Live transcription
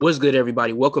What's good,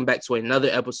 everybody? Welcome back to another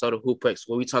episode of Hoopex,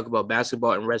 where we talk about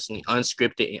basketball and wrestling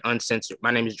unscripted and uncensored. My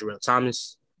name is Jarrell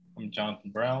Thomas. I'm Jonathan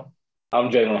Brown.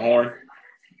 I'm Jalen Horn.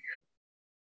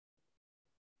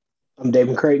 I'm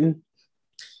David Creighton.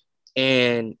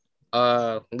 And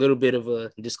a little bit of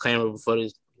a disclaimer before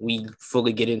we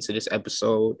fully get into this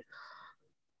episode.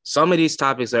 Some of these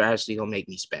topics are actually going to make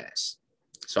me spaz.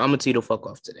 So I'm going to tee the fuck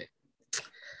off today.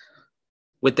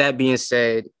 With that being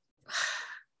said,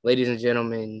 ladies and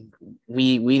gentlemen,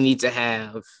 we need to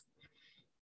have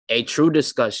a true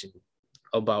discussion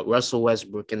about Russell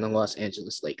Westbrook and the Los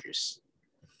Angeles Lakers.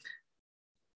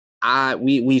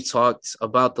 We talked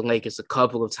about the Lakers a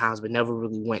couple of times, but never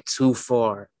really went too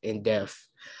far in depth.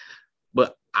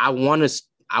 But I want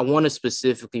to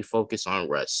specifically focus on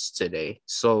Russ today.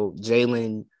 So,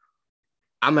 Jalen,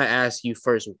 I'm gonna ask you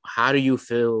first. How do you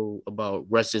feel about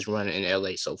Russ's run in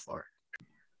LA so far?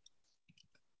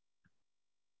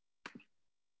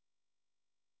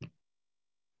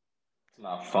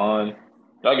 Not fun.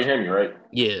 Y'all can hear me, right?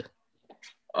 Yeah.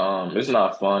 It's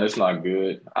not fun. It's not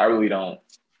good. I really don't.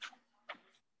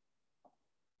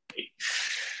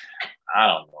 I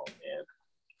don't know, man.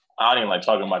 I don't even like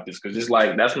talking about this because it's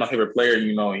like that's my favorite player.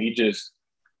 You know, he's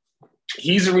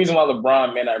the reason why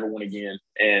LeBron may not ever win again,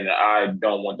 and I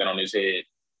don't want that on his head.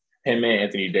 Him and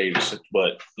Anthony Davis,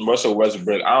 but Russell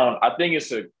Westbrook, I think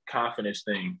it's a confidence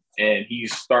thing, and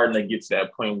he's starting to get to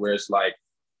that point where it's like,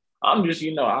 I'm just,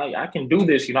 I can do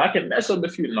this. I can mess up the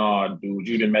few. No, dude,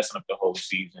 you've been messing up the whole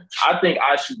season. I think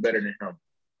I shoot better than him.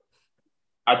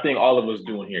 I think all of us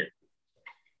doing here.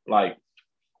 Like,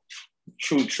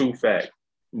 true fact.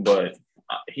 But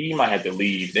he might have to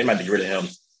leave. They might have to get rid of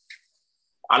him.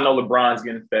 I know LeBron's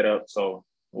getting fed up, so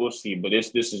we'll see. But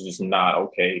this is just not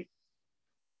okay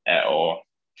at all.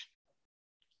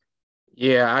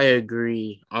 Yeah, I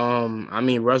agree.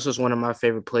 Russell's one of my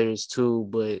favorite players too,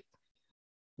 but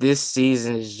this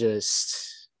season is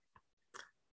just,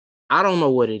 I don't know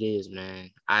what it is,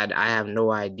 man. I have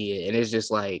no idea. And it's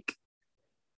just like,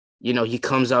 he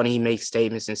comes out and he makes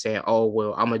statements and saying, oh,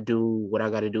 well, I'm going to do what I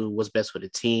got to do, what's best for the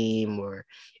team, or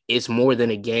it's more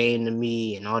than a game to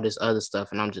me and all this other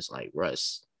stuff. And I'm just like,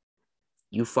 Russ,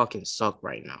 you fucking suck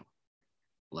right now.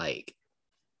 Like,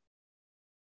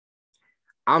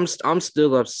 I'm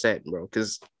still upset, bro,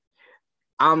 because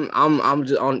I'm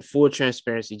just on full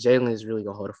transparency. Jalen is really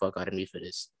gonna hold the fuck out of me for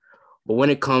this. But when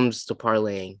it comes to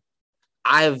parlaying,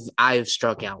 I've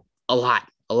struck out a lot.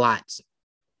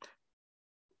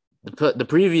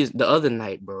 The other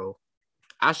night, bro,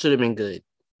 I should have been good.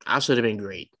 I should have been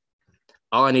great.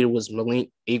 All I needed was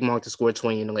Malik Igmont to score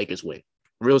 20 and the Lakers win.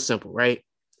 Real simple, right?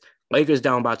 Lakers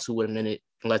down by 2 with a minute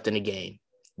left in the game.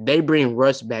 They bring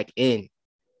Russ back in.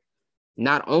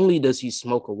 Not only does he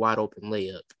smoke a wide open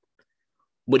layup,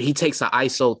 but he takes an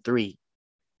ISO 3.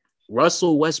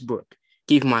 Russell Westbrook,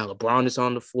 keep in mind, LeBron is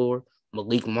on the floor,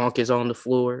 Malik Monk is on the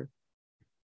floor,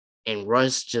 and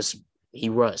Russ he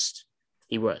rust.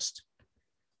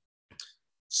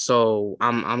 So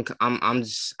I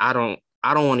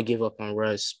don't want to give up on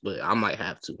Russ, but I might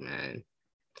have to, man.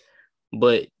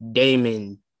 But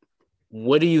Damon,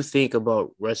 what do you think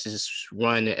about Russ's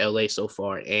run in LA so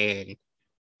far? And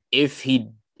if he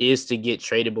is to get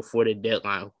traded before the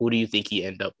deadline, who do you think he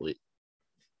end up with?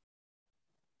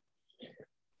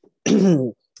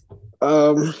 Kind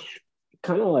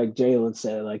of like Jalen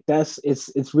said, like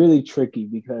it's really tricky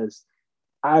because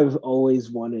I've always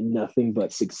wanted nothing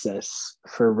but success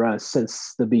for Russ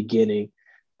since the beginning.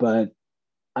 But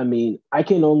I mean, I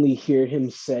can only hear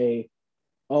him say,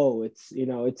 "Oh, it's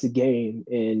a game,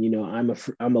 and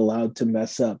I'm allowed to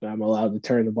mess up. I'm allowed to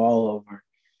turn the ball over."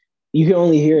 You can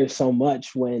only hear it so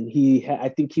much when I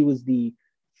think he was the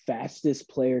fastest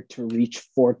player to reach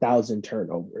 4,000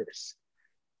 turnovers.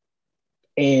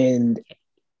 And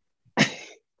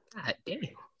God damn.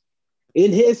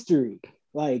 In history,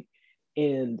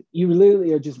 and you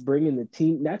literally are just bringing the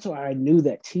team. That's why I knew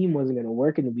that team wasn't going to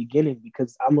work in the beginning,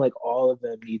 because I'm like, all of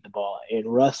them need the ball. And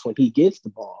Russ, when he gets the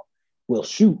ball, will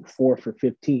shoot 4 for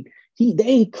 15.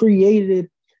 They created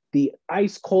the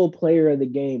ice cold player of the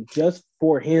game just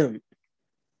for him.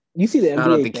 You see the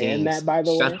NBA banned that, by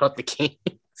the way. Shout out the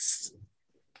Kings.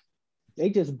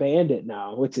 They just banned it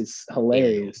now, which is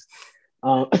hilarious.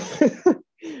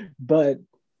 But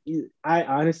I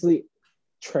honestly,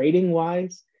 trading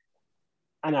wise,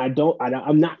 and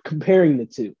I'm not comparing the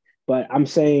two, but I'm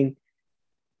saying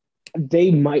they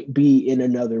might be in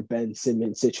another Ben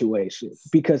Simmons situation,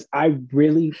 because I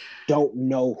really don't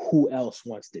know who else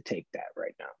wants to take that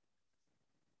right now.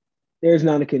 There's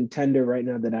not a contender right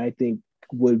now that I think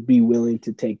would be willing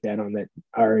to take that on that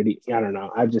already. I don't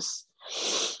know.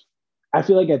 I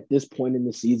feel like at this point in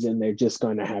the season, they're just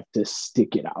going to have to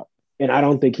stick it out. And I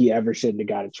don't think he ever shouldn't have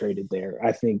got it traded there.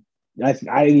 I think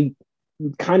I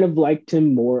kind of liked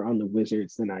him more on the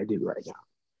Wizards than I do right now.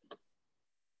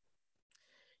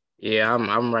 Yeah,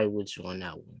 I'm right with you on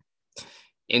that one.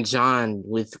 And John,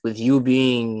 with you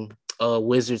being a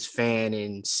Wizards fan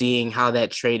and seeing how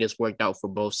that trade has worked out for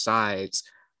both sides,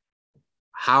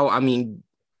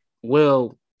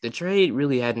 well, the trade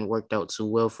really hadn't worked out too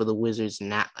well for the Wizards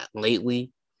not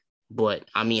lately. But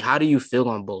I mean, how do you feel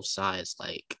on both sides?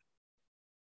 Like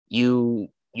you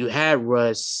had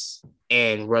Russ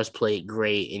and Russ played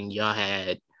great, and y'all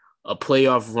had a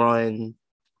playoff run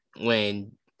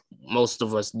when most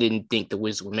of us didn't think the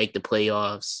Wizards would make the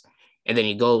playoffs. And then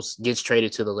he gets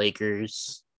traded to the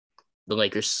Lakers. The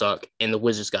Lakers suck, and the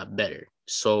Wizards got better.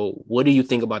 So, what do you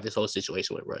think about this whole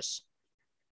situation with Russ?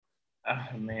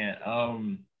 Oh, man,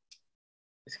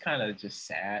 it's kind of just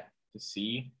sad to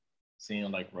seeing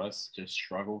like Russ just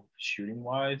struggle shooting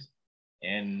wise.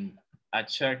 And I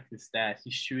checked the stats;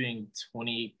 he's shooting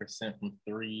 28% from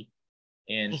three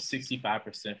and 65%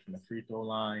 from the free throw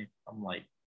line. I'm like,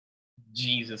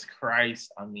 Jesus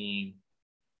Christ! I mean,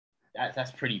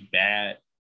 that's pretty bad.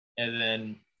 And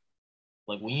then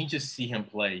like when you just see him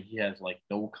play, he has like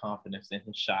no confidence in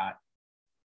his shot,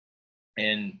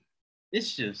 and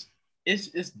it's just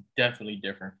it's definitely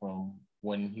different from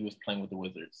when he was playing with the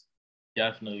Wizards.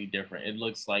 Definitely different. It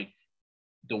looks like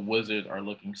the Wizards are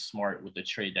looking smart with the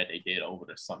trade that they did over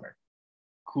the summer.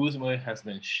 Kuzma has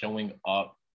been showing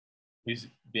up. He's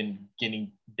been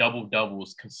getting double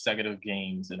doubles consecutive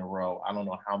games in a row. I don't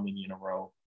know how many in a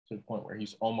row, to the point where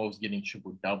he's almost getting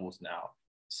triple doubles now.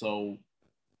 So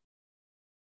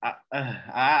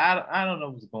I don't know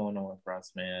what's going on with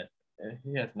Russ, man.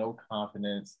 He has no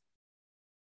confidence.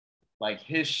 Like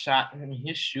his shot, I mean,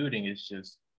 his shooting is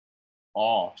just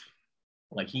off.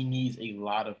 Like he needs a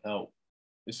lot of help,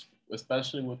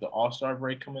 especially with the All Star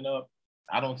break coming up.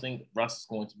 I don't think Russ is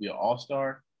going to be an All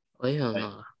Star. Oh, hell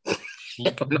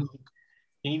Like, no.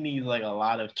 he, he needs like a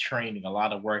lot of training, a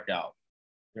lot of workout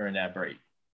during that break.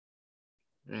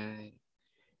 Right.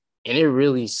 And it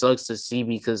really sucks to see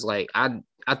because, like, I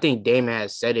think Damon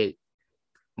has said it,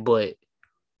 but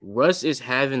Russ is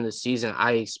having the season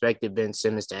I expected Ben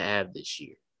Simmons to have this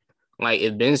year. Like,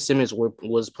 if Ben Simmons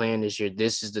was playing this year,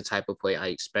 this is the type of play I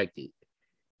expected.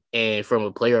 And from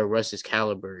a player of Russ's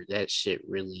caliber, that shit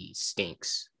really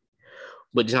stinks.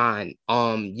 But John,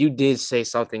 you did say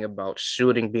something about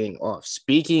shooting being off.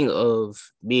 Speaking of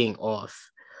being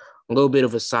off, a little bit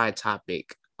of a side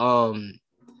topic.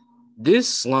 This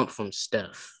slump from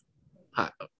Steph.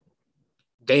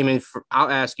 Damon, I'll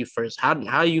ask you first. How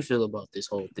do you feel about this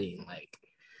whole thing? Like,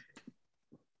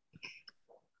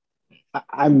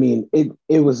 I mean,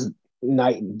 it was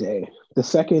night and day. The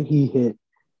second he hit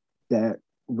that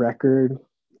record,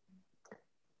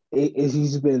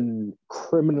 he's been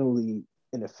criminally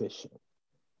inefficient.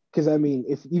 Because I mean,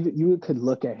 if you could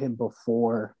look at him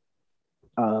before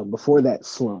that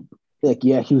slump, like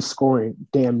yeah, he was scoring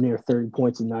damn near 30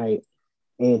 points a night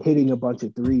and hitting a bunch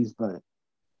of threes, but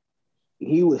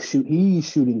he's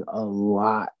shooting a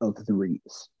lot of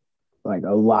threes, like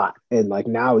a lot, and like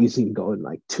now he's even going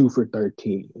like 2 for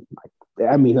 13. Like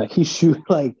I mean, like he's shooting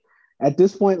like at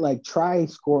this point, like try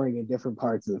scoring in different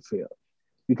parts of the field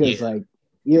because yeah, like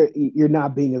you're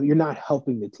not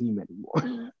helping the team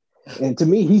anymore. And to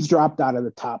me, he's dropped out of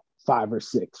the top 5 or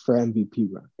 6 for MVP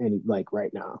run, and like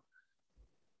right now,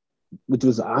 which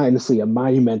was honestly a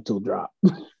monumental drop.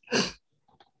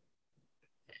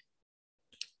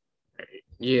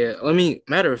 yeah.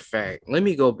 Matter of fact, let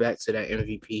me go back to that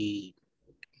MVP.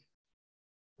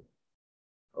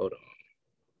 Hold on,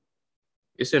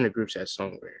 it's in the group chat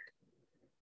somewhere.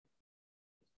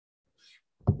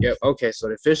 Yep. Okay, so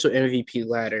the official MVP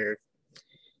ladder: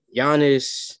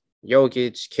 Giannis,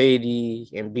 Jokic,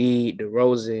 KD, Embiid,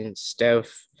 DeRozan,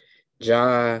 Steph,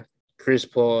 Ja, Chris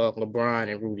Paul,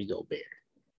 LeBron, and Rudy Gobert.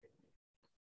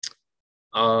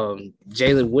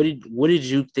 Jalen, what did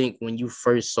you think when you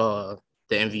first saw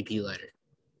the MVP letter?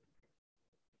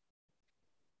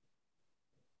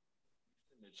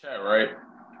 In the chat, right?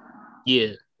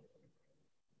 Yeah.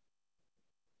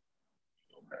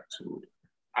 Go back to it.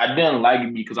 I didn't like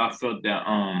it because I felt that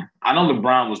I know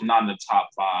LeBron was not in the top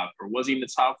 5, or was he in the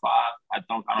top 5? I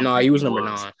don't No, think he he was number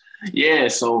was. 9. Yeah,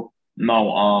 so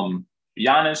no,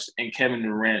 Giannis and Kevin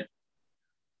Durant.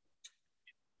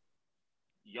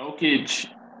 Jokic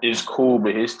is cool,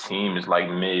 but his team is like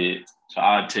mid. So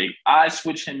I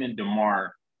switch him in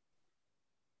DeMar,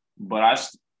 but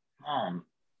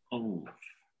oh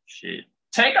shit.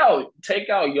 Take out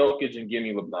Jokic and give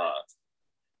me LeBron.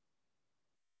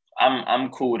 I'm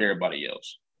cool with everybody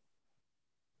else.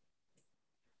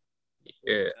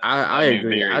 Yeah, I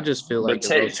agree. I just feel like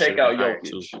but take out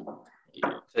Jokic.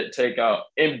 Yeah. Take out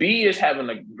Embiid is having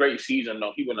a great season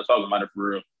though. He wasn't talking about it for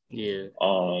real. Yeah.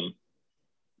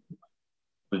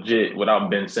 Legit without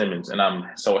Ben Simmons, and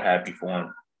I'm so happy for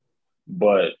him.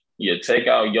 But yeah, take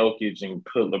out Jokic and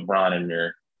put LeBron in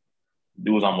there.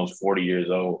 Dude's almost 40 years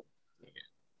old.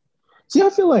 See, I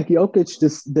feel like Jokic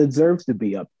just deserves to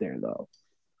be up there though.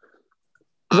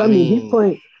 I mean,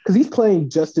 he's playing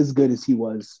just as good as he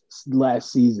was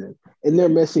last season, and they're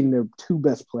missing their two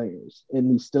best players,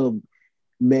 and he's still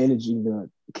managing to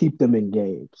keep them in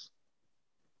games.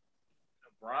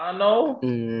 LeBron,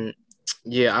 though?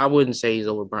 Yeah, I wouldn't say he's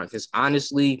over LeBron because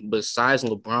honestly, besides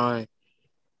LeBron,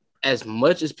 as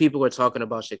much as people are talking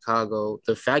about Chicago,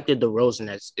 the fact that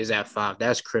DeRozan is at 5,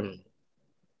 that's criminal.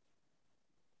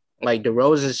 Like,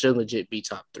 DeRozan should legit be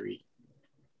top 3.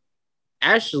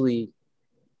 Actually,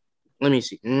 let me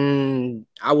see.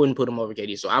 I wouldn't put him over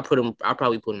KD, so I'll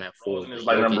probably put him at 4. It's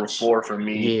like number 4 for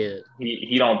me. Yeah.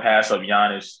 He don't pass up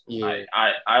Giannis. Yeah.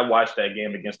 I watched that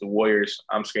game against the Warriors.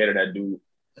 I'm scared of that dude.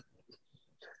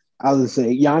 I was gonna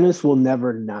say Giannis will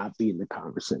never not be in the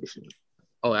conversation.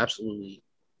 Oh, absolutely.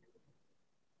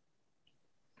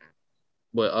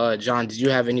 But John, did you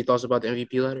have any thoughts about the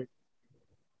MVP ladder?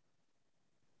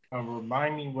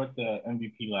 Remind me what the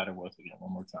MVP ladder was again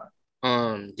one more time.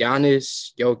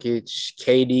 Giannis, Jokic,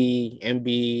 KD,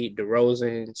 Embiid,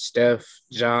 DeRozan, Steph,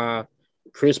 Ja,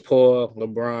 Chris Paul,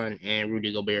 LeBron, and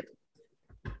Rudy Gobert.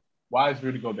 Why is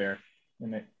Rudy Gobert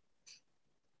in it?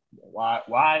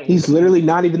 Why? He's literally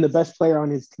not even the best player on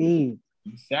his team.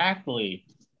 Exactly.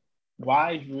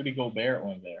 Why is Rudy Gobert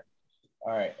on there?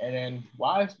 All right, and then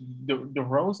why is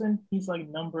DeRozan? He's like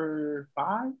number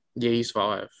 5. Yeah, he's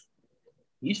 5.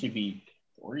 He should be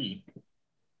 3.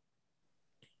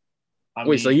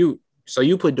 So you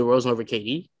put DeRozan over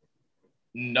KD?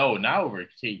 No, not over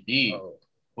KD,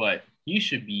 but he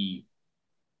should be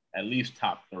at least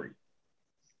top 3.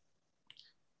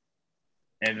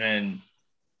 And then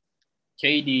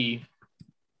KD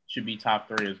should be top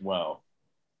 3 as well.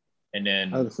 And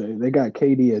then I would say they got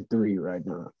KD at 3 right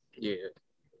now. Yeah.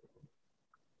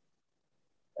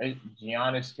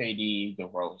 Giannis, KD,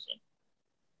 DeRozan.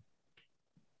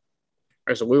 All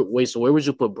right, so where would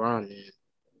you put Bron in?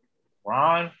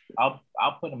 Bron, I'll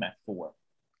put him at 4.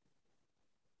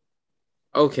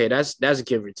 Okay, that's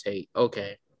give or take.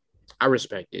 Okay. I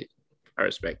respect it.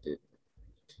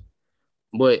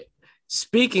 But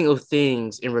speaking of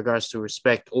things in regards to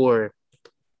respect or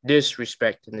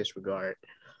disrespect in this regard,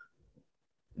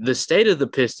 the state of the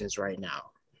Pistons right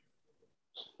now.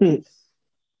 You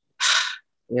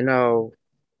know,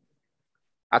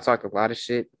 I talked a lot of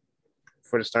shit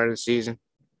for the start of the season.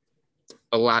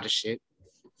 A lot of shit.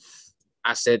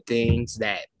 I said things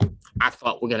that I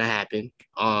thought were gonna happen.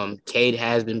 Cade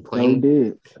has been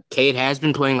playing. Cade has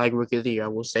been playing like Rookie of the Year. I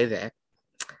will say that.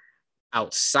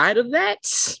 Outside of that,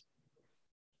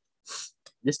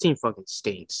 this team fucking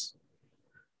stinks.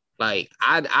 Like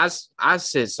I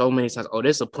said so many times,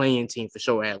 this is a play-in team for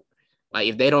sure. Like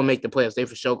if they don't make the playoffs, they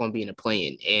for sure gonna be in the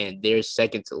play-in, and they're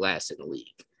second to last in the league.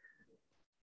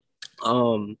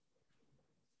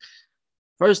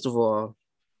 First of all,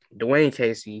 Dwayne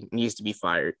Casey needs to be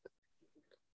fired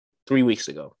 3 weeks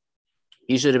ago.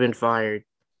 He should have been fired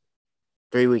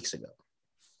 3 weeks ago.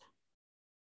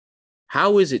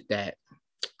 How is it that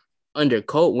under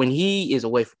COVID, when he is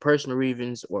away for personal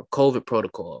reasons or COVID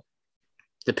protocol,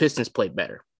 the Pistons play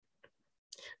better?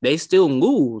 They still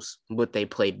lose, but they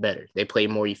play better. They play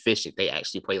more efficient. They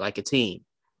actually play like a team.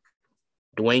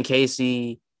 Dwayne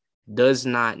Casey does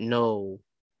not know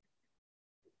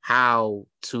how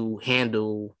to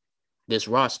handle this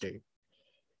roster.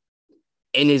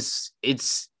 And it's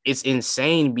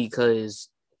insane because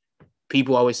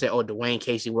people always say, Dwayne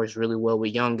Casey works really well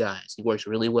with young guys. He works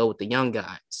really well with the young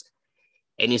guys.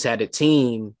 And he's had a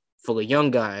team full of young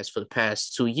guys for the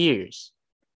past 2 years.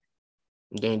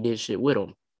 They ain't did shit with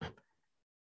them.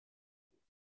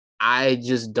 I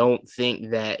just don't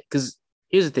think that, because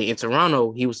here's the thing, in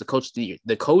Toronto, he was the coach of the year.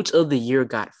 The coach of the year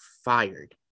got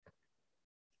fired.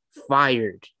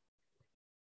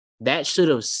 That should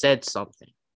have said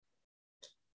something.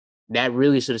 That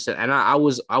really should have said, and I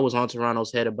was on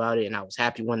Toronto's head about it, and I was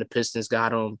happy when the Pistons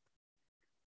got him.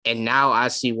 And now I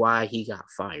see why he got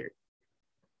fired.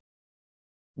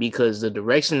 Because the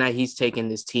direction that he's taking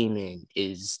this team in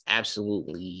is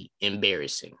absolutely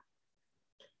embarrassing.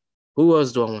 Who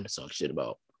else do I want to talk shit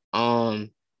about?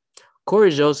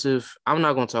 Corey Joseph, I'm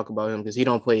not going to talk about him because he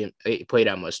don't play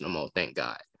that much no more, thank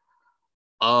God.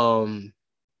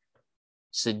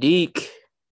 Sadiq,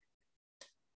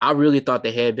 I really thought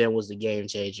the headband was the game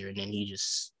changer, and then he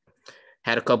just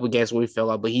had a couple games where he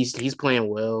fell out, but he's playing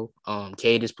well.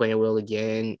 Cade is playing well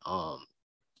again.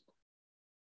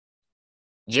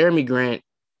 Jeremy Grant,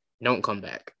 don't come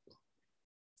back.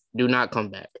 Do not come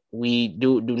back. We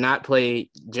do not play.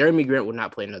 Jeremy Grant will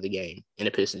not play another game in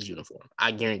a Pistons uniform.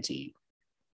 I guarantee you.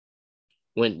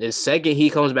 When the second he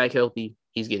comes back healthy,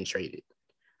 he's getting traded.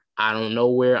 I don't know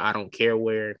where. I don't care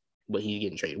where, but he's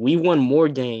getting traded. We won more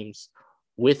games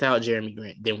without Jeremy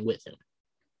Grant than with him.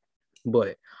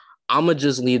 But I'm gonna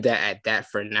just leave that at that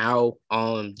for now.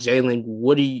 Jalen,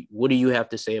 what do you have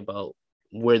to say about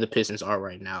where the Pistons are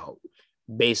right now,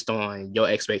 based on your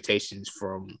expectations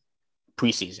from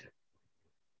preseason?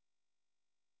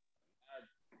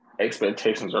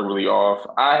 Expectations are really off.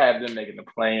 I had them making the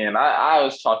plan. I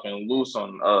was talking loose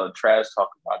on trash talk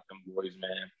about them boys,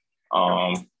 man.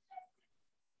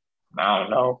 I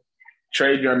don't know.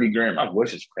 Trade Jeremy Grant. My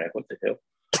voice is cracked. What the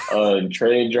hell?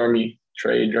 Trade Jeremy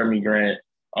Grant.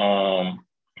 I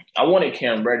wanted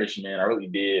Cam Reddish, man. I really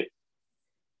did.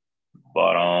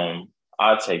 But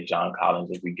I'll take John Collins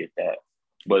if we get that.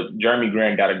 But Jeremy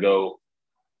Grant got to go.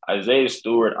 Isaiah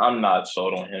Stewart, I'm not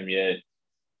sold on him yet.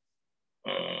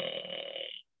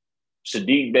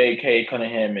 Sadiq Bey, Cade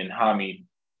Cunningham, and Hamidou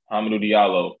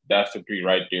Diallo. That's the three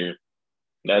right there.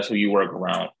 That's who you work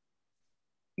around.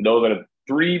 Those are the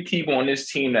three people on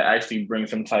this team that actually bring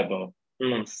some type of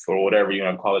or whatever you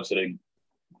want to call it to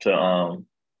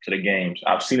the games.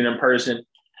 I've seen it in person.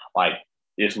 Like,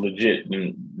 it's legit.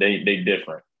 They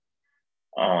different.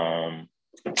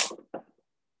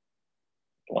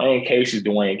 Dwayne Casey's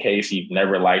Dwayne Casey.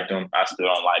 Never liked him. I still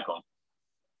don't like him.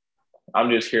 I'm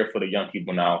just here for the young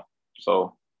people now.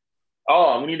 So,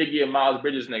 we need to get Miles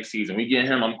Bridges next season. We get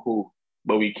him, I'm cool.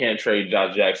 But we can't trade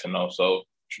Josh Jackson, though. So,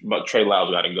 but Trey Lyles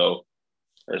got to go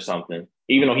or something.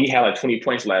 Even though he had like 20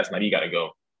 points last night, he got to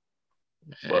go.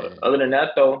 But other than that,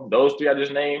 though, those three I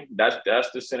just named, that's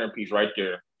the centerpiece right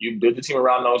there. You build the team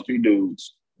around those three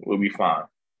dudes, we'll be fine.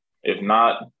 If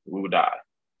not, we will die.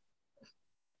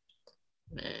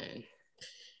 Man.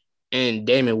 And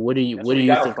Damon, what do you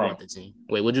think about the team?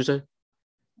 Wait, what'd you say?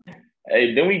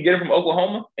 Hey, didn't we get it from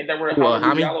Oklahoma? Ain't that where Hamidou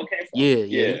Diallo came from?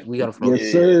 Yeah, we got it from.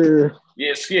 Yes, sir.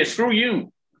 Yeah, screw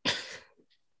you.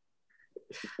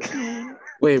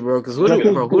 Wait, bro, because who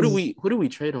do we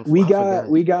trade him for? We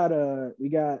got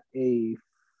a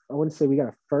I want to say we got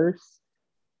a first.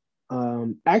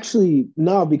 Actually,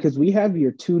 no, because we have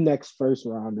your two next first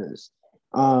rounders.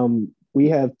 We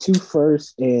have 2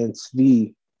 firsts and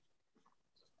Svi.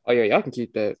 Oh yeah, y'all can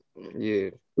keep that. Yeah.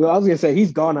 Well, I was gonna say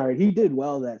he's gone already. He did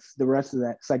well the rest of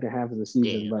that second half of the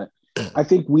season, but I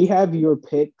think we have your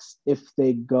picks if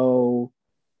they go,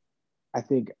 I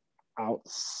think,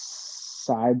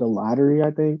 outside the lottery.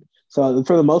 I think so.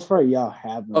 For the most part, y'all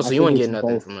have them. Oh, so you won't get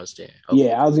nothing from us then? Okay.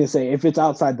 Yeah, I was gonna say if it's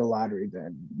outside the lottery,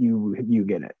 then you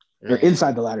get it. Or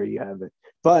inside the lottery, you have it.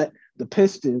 But the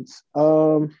Pistons,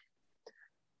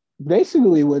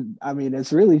 basically,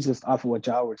 it's really just off of what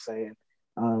y'all were saying.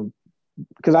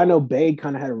 Because I know Bey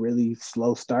kind of had a really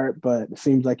slow start, but it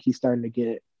seems like he's starting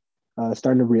to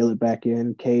reel it back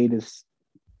in. Cade is,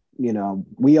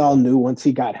 we all knew once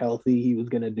he got healthy, he was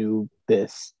gonna do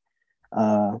this.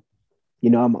 I'm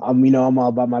all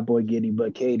about my boy Giddey,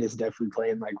 but Cade is definitely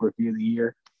playing like rookie of the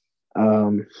year.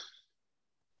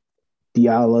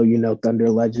 Diallo, Thunder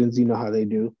Legends, you know how they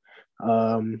do.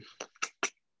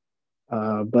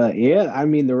 But yeah,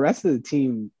 the rest of the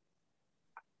team,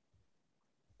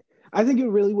 I think it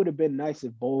really would have been nice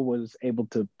if Bull was able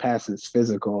to pass his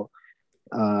physical.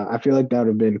 I feel like that would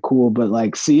have been cool, but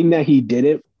like seeing that he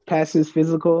didn't pass his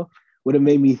physical would have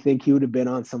made me think he would have been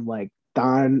on some like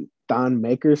Don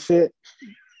Maker shit.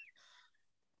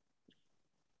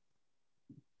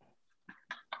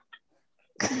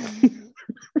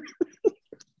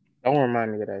 Don't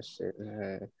remind me of that shit,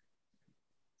 man.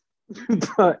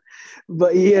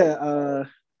 but yeah,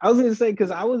 I was gonna say because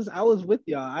I was with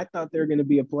y'all. I thought they were gonna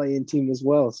be a play-in team as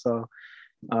well. So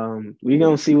we're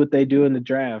gonna see what they do in the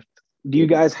draft. Do you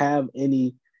guys have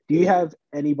any? Do you have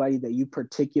anybody that you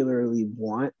particularly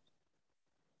want?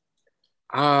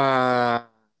 I'm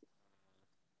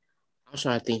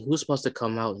trying to think who's supposed to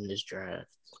come out in this draft.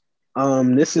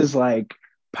 This is like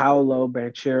Paolo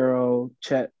Banchero,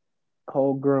 Chet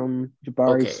Holmgren,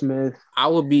 Jabari Smith. I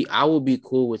would be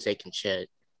cool with taking Chet.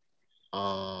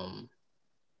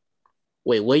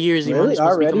 Wait, what year is he really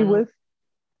already with?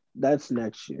 That's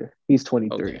next year. He's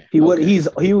 23.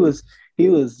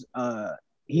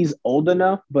 He's old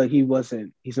enough, but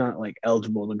he's not like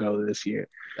eligible to go this year.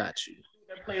 Got you.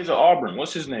 That plays at Auburn.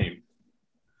 What's his name?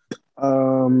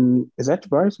 Is that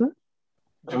Jabari Smith?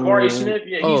 Jabari Smith,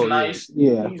 yeah, he's nice.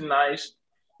 Yeah. He's nice.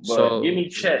 But So give me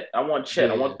Chet. I want Chet.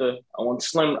 Yeah. I want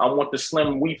the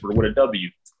Slim Weeper with a W.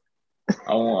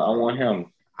 I want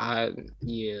him.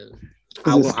 Yeah.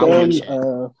 Because it's them,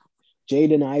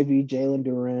 Jaden Ivey, Jalen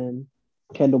Duran,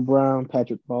 Kendall Brown,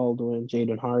 Patrick Baldwin,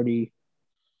 Jaden Hardy.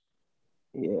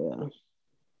 Yeah.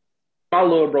 My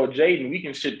little bro Jaden, we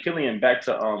can ship Killian back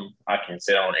to I can't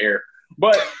say it on air,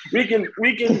 but we can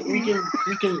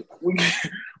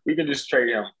just trade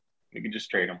him. We can just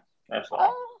trade him. That's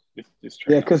all. Just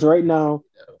trade him. Because right now,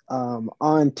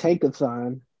 on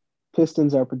Tankathon,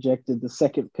 Pistons are projected the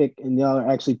second pick, and y'all are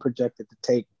actually projected to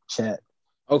take Chet.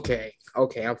 Okay,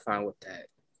 I'm fine with that.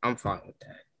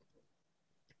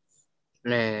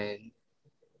 Man,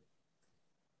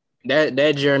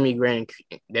 that Jeremy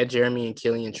and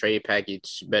Killian trade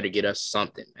package better get us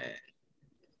something, man.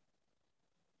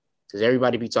 Because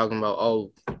everybody be talking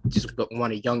about, just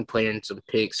want a young player and some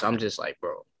picks. I'm just like,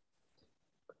 bro,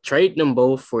 trade them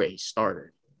both for a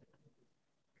starter.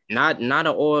 Not an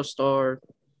all-star,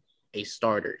 a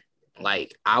starter.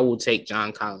 Like, I will take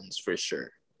John Collins for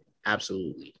sure.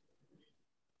 Absolutely.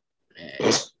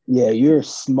 Man. Yeah, you're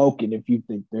smoking if you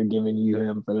think they're giving you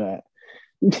him for that.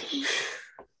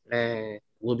 Man,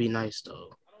 will be nice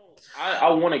though. I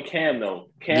wanted Cam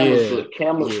though. Cam is good.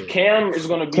 Cam is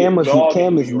gonna be Cam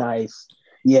is nice.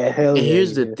 Yeah, hell and yeah.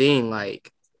 Here's the thing,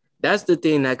 like, that's the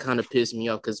thing that kind of pissed me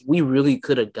off because we really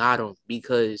could have got him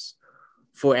because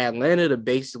for Atlanta to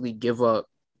basically give up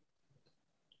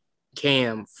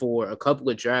Cam for a couple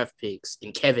of draft picks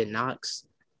and Kevin Knox,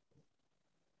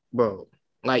 bro.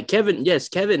 Like Kevin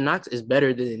Knox is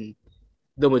better than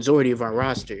the majority of our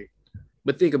roster.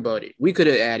 But think about it. We could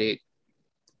have added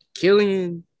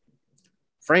Killian,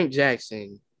 Frank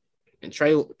Jackson, and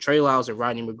Trey Lyles and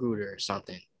Rodney McGruder or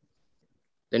something.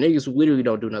 The niggas who literally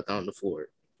don't do nothing on the floor.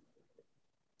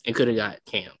 And could have got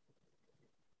Cam.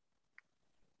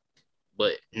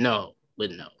 But no.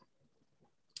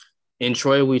 In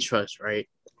Troy, we trust, right?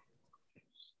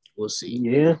 We'll see.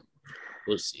 Yeah.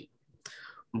 We'll see.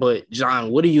 But,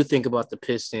 John, what do you think about the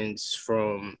Pistons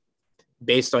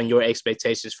based on your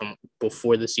expectations from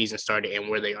before the season started and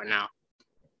where they are now?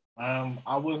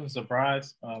 I wasn't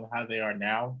surprised how they are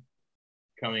now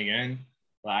coming in,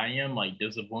 but I am like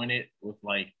disappointed with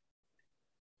like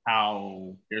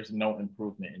how there's no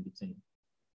improvement in the team.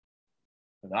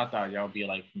 Because I thought y'all would be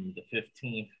like from the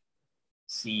 15th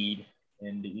seed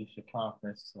in the Eastern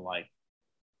Conference to like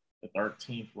the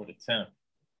 13th or the 10th,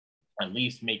 at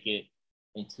least make it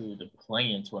into the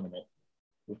play-in tournament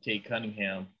with Cade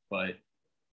Cunningham, but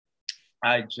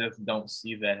I just don't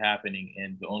see that happening.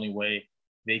 And the only way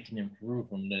they can improve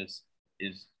from this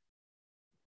is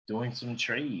doing some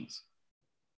trades.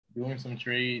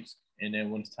 And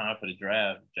then when it's time for the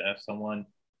draft someone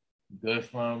good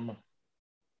from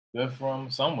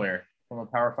somewhere, from a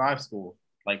Power 5 school,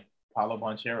 like Paolo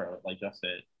Banchero, like I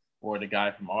said, or the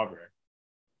guy from Auburn.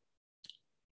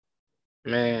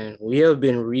 Man, we have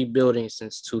been rebuilding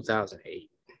since 2008.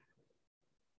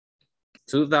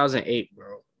 2008,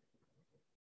 bro.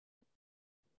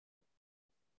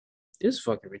 It's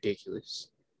fucking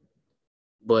ridiculous.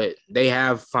 But they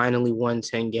have finally won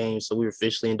 10 games, so we're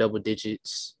officially in double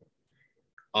digits.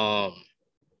 But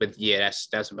yeah,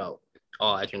 that's about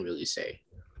all I can really say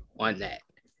on that.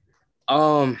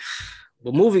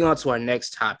 But moving on to our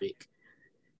next topic.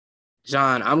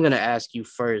 John, I'm gonna ask you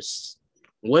first.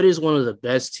 What is one of the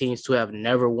best teams to have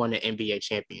never won an NBA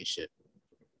championship?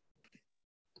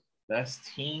 Best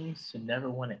teams to never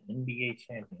win an NBA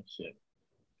championship.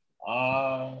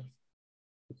 I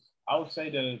would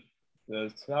say the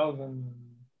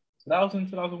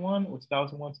 2001 or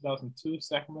 2002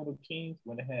 Sacramento Kings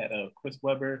when they had Chris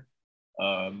Webber,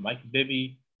 Mike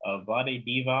Bibby, Vlade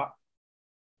Divac.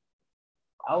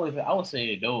 I would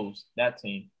say that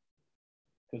team,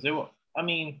 because they were. I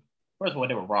mean, first of all,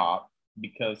 they were robbed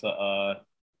because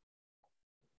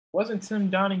wasn't Tim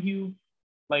Donahue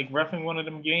like reffing one of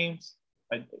them games,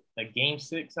 like Game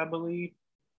 6, I believe,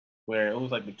 where it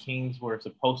was like the Kings were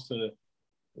supposed to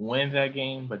win that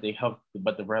game, but the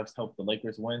refs helped the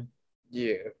Lakers win.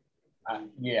 Yeah.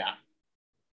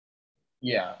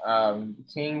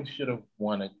 Kings should have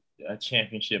won a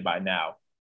championship by now.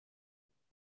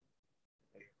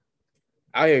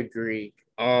 I agree.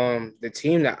 The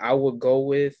team that I would go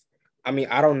with, I mean,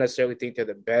 I don't necessarily think they're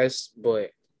the best,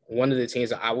 but one of the teams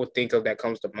that I would think of that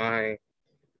comes to mind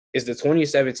is the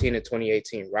 2017 and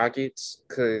 2018 Rockets,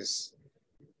 because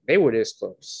they were this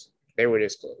close.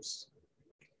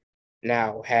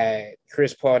 Now, had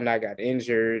Chris Paul not got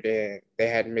injured and they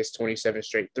had missed 27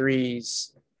 straight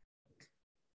threes,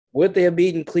 would they have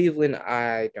beaten Cleveland?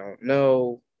 I don't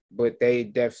know. but they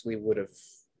definitely would have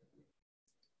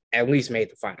at least made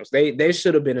the finals. They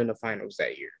should have been in the finals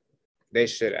that year. They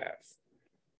should have.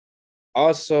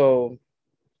 Also,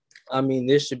 I mean,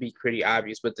 this should be pretty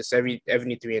obvious, but the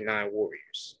 73-9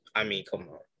 Warriors. I mean, come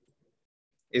on.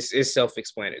 It's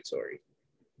self-explanatory.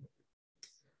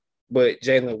 But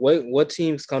Jalen, what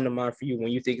teams come to mind for you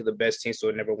when you think of the best teams to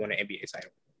have never won an NBA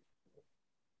title?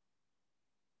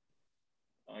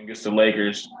 Against the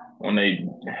Lakers when they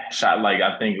shot like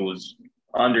I think it was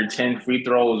under 10 free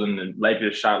throws and the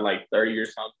Lakers shot like 30 or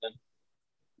something.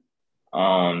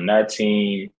 That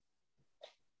team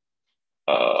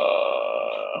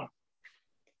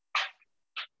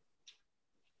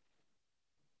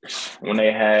when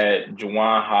they had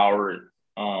Juwan Howard,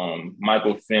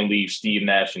 Michael Finley, Steve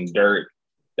Nash, and Dirk,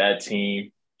 that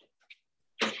team.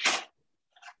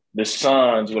 The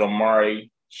Suns with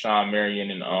Amari, Sean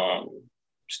Marion, and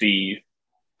Steve.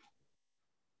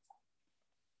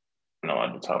 No,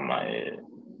 at the top of my head.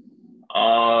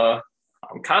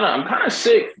 I'm kind of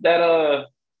sick that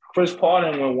Chris Paul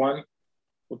didn't win one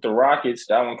with the Rockets.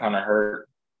 That one kind of hurt.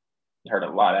 It hurt a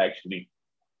lot actually.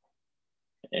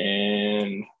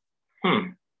 And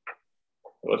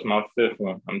what's my fifth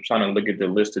one? I'm trying to look at the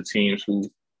list of teams who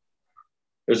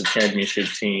there's a championship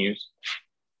teams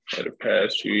for the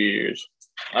past few years.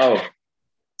 Oh,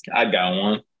 I got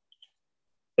one.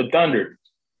 The Thunder.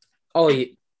 Oh yeah.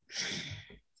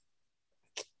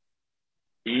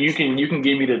 You can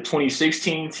give me the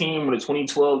 2016 team or the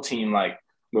 2012 team. Like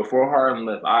before Harden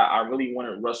left, I really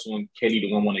wanted Russell and KD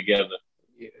to win one together.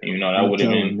 Yeah. You know, that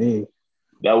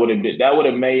would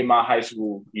have made my high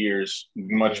school years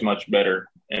much better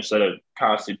instead of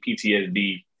constant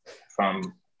PTSD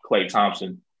from Klay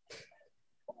Thompson.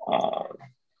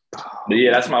 But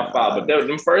yeah, that's my five. But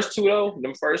them first two,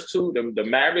 the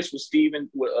Mavericks with Steven,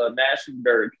 with Nash and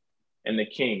Dirk, and the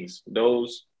Kings.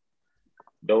 Those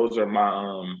are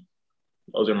my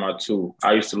two.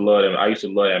 I used to love them. I used to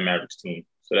love that Mavericks team.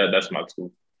 So that's my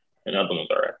two. And other ones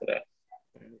are after that.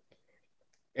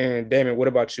 And Damon, what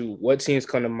about you? What teams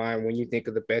come to mind when you think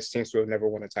of the best teams to have never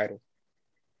won a title?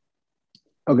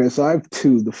 Okay, so I have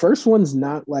two. The first one's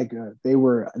not like they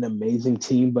were an amazing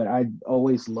team, but I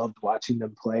always loved watching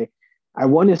them play. I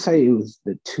want to say it was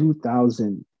the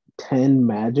 2010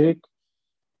 Magic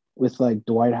with like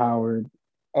Dwight Howard,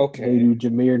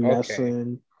 Jameer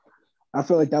Nelson. I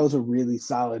feel like that was a really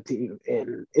solid team,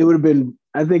 and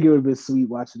I think it would have been sweet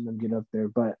watching them get up there.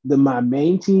 But my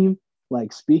main team,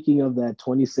 like speaking of that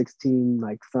 2016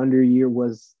 like Thunder year,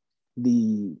 was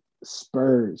the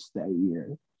Spurs that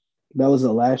year. That was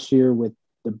the last year with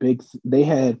the big. They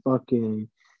had fucking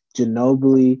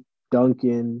Ginobili,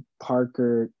 Duncan,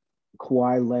 Parker,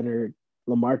 Kawhi Leonard,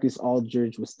 LaMarcus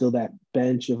Aldridge was still that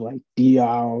bench of like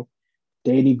Diaw,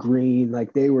 Danny Green.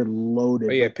 Like they were loaded.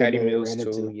 Oh yeah, Patty Mills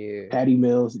too. Yeah, Patty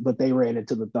Mills, but they ran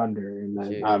into the Thunder, and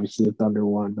then obviously the Thunder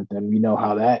won. But then we know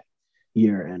how that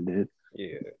year ended.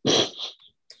 Yeah.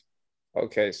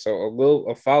 Okay, so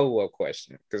a follow-up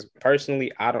question, because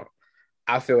personally, I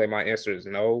feel like my answer is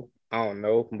no. I don't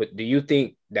know, but do you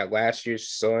think that last year's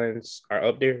Suns are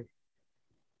up there?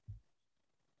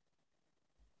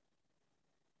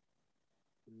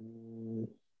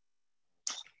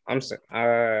 I'm saying,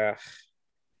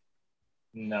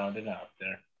 no, they're not up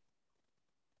there.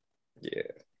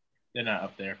 Yeah, they're not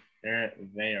up there.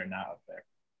 They are not up there.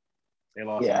 They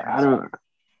lost. Yeah, I don't.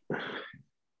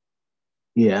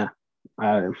 Yeah,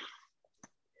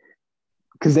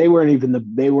 because they weren't even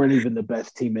the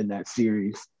best team in that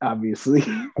series, obviously.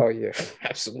 Oh yeah,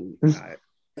 absolutely not.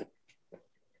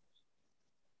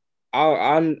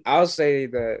 I'll say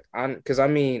that because I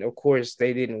mean, of course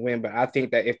they didn't win, but I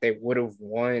think that if they would have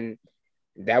won,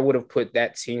 that would have put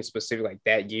that team specifically like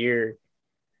that year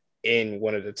in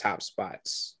one of the top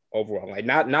spots overall. Like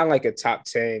not like a top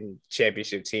 10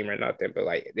 championship team or nothing, but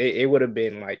like it would have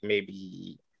been like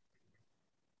maybe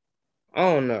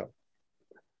I don't know.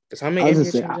 Because how many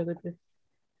NBA teams are there?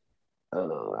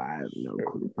 Oh, I have no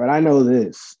clue. But I know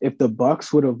this. If the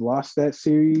Bucks would have lost that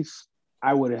series,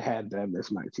 I would have had them as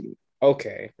my team.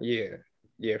 Okay. Yeah.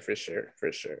 Yeah, for sure.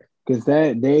 For sure. Because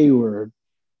they were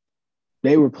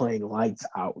playing lights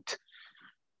out.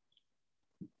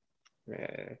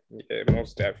 Man, yeah,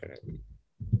 most definitely.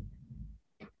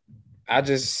 I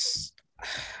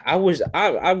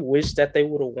wish that they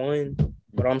would have won,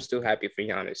 but I'm still happy for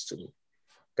Giannis too.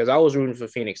 Because I was rooting for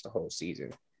Phoenix the whole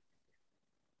season.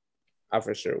 I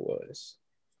for sure was.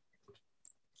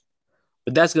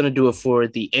 But that's going to do it for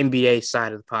the NBA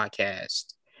side of the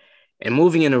podcast. And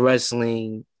moving into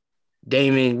wrestling,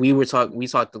 Damon, we talked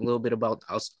a little bit about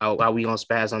how we going to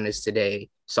spaz on this today.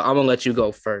 So I'm going to let you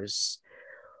go first.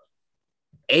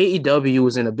 AEW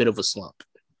was in a bit of a slump.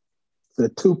 The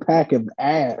 2-pack of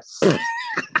ass.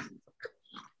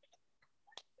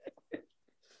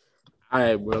 All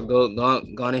right, bro.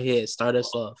 Go on ahead. Start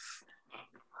us off.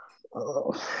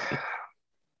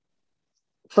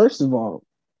 First of all,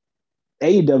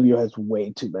 AEW has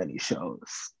way too many shows.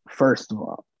 First of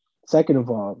all. Second of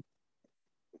all,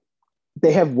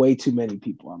 they have way too many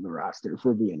people on the roster, if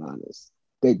we're being honest.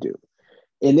 They do.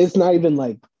 And it's not even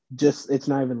like,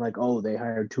 oh, they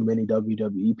hired too many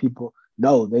WWE people.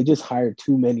 No, they just hired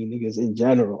too many niggas in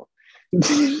general.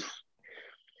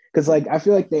 Because, like, I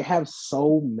feel like they have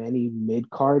so many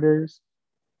mid-carders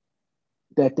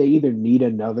that they either need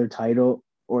another title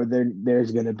or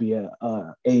there's going to be a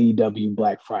AEW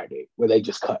Black Friday where they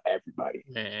just cut everybody.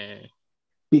 Man.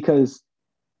 Because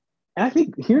I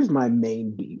think here's my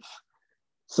main beef.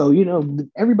 So, you know,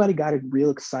 everybody got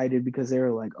real excited because they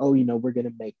were like, oh, you know, we're going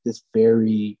to make this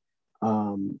very,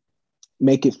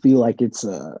 make it feel like it's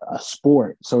a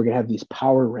sport. So we're going to have these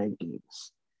power rankings.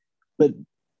 But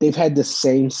they've had the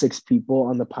same 6 people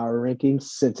on the power rankings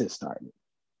since it started.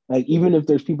 Like, even if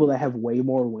there's people that have way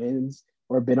more wins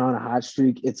or been on a hot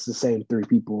streak, it's the same 3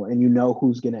 people. And you know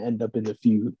who's going to end up in the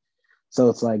feud. So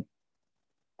it's like,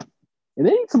 and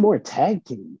they need some more tag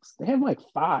teams. They have like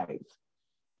 5.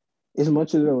 As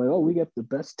much as they're like, oh, we got the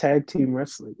best tag team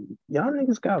wrestling. Y'all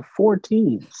niggas got 4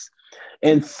 teams.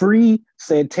 And free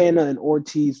Santana and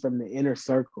Ortiz from the Inner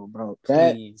Circle, bro.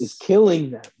 That is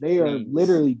killing them. They are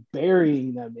literally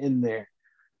burying them in there.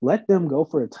 Let them go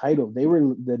for a title. They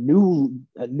were a new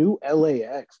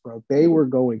LAX, bro. They were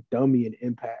going dummy in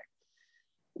Impact.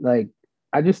 Like,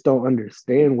 I just don't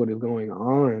understand what is going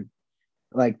on.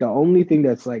 Like, the only thing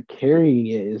that's like carrying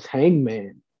it is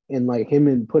Hangman and like him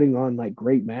and putting on like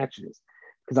great matches.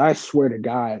 Because I swear to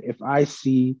God, if I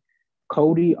see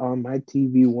Cody on my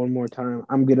TV one more time,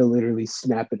 I'm gonna literally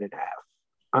snap it in half.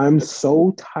 I'm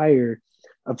so tired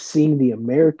of seeing the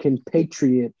American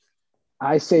Patriot.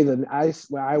 I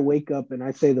wake up and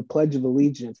I say the Pledge of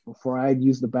Allegiance before I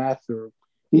use the bathroom.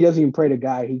 He doesn't even pray to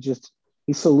God. He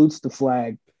salutes the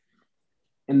flag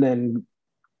and then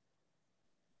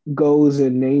goes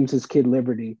and names his kid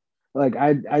Liberty. Like,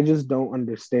 I just don't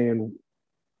understand.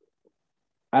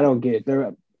 I don't get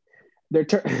it.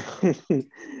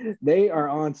 They are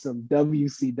on some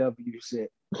WCW shit.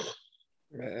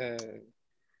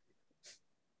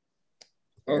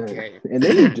 Okay. And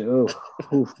they do.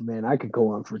 Oof, man, I could go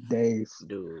on for days.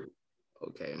 Dude.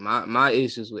 Okay. My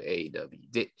issues with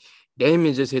AEW.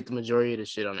 Damon just hit the majority of the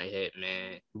shit on the head,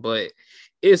 man. But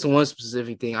it's one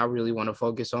specific thing I really want to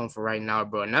focus on for right now,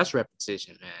 bro. And that's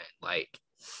repetition, man. Like,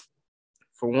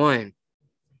 for one,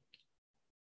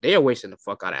 they are wasting the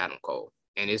fuck out of Adam Cole.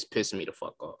 And it's pissing me the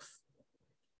fuck off.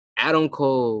 Adam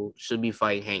Cole should be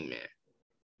fighting Hangman.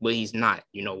 But he's not.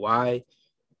 You know why?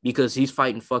 Because he's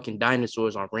fighting fucking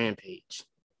dinosaurs on Rampage.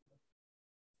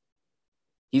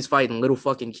 He's fighting little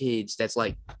fucking kids that's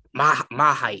like my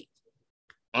height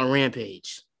on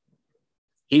Rampage.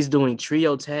 He's doing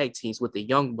trio tag teams with the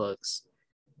Young Bucks.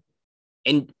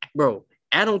 And, bro,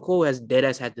 Adam Cole has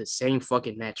deadass had the same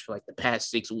fucking match for like the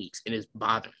past 6 weeks, and it's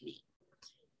bothering me.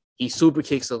 He super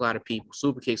kicks a lot of people.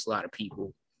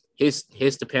 His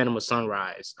the Panama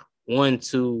Sunrise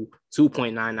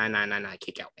 2.99999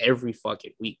 kick out every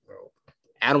fucking week, bro.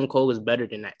 Adam Cole is better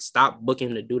than that. Stop booking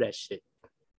him to do that shit.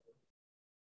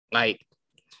 Like,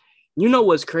 you know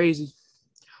what's crazy?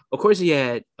 Of course, he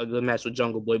had a good match with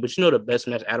Jungle Boy, but you know the best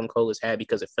match Adam Cole has had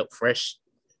because it felt fresh?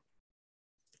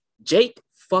 Jake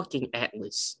fucking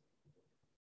Atlas.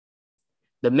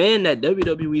 The man that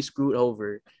WWE screwed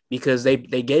over because they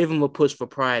gave him a push for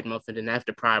Pride Month, and then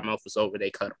after Pride Month was over,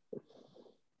 they cut him.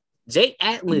 Jake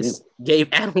Atlas gave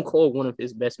Adam Cole one of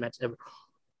his best matches ever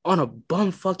on a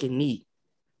bum fucking knee.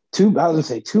 I was gonna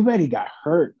say, too bad he got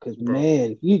hurt because,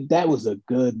 man, that was a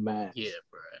good match. Yeah,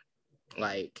 bro.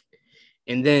 Like,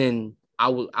 and then I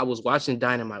was watching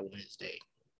Dynamite Wednesday,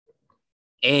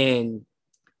 and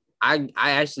I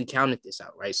actually counted this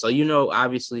out, right? So, you know,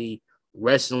 obviously,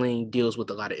 wrestling deals with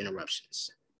a lot of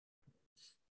interruptions.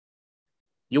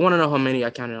 You want to know how many I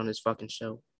counted on this fucking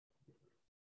show?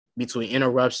 Between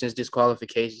interruptions,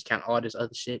 disqualifications, count all this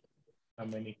other shit. How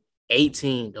many?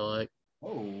 18, dog.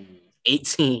 Oh.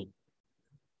 18.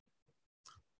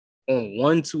 On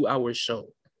 1 2-hour show.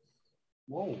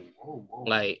 Whoa.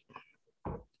 Like,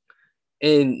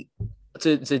 and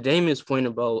to Damon's point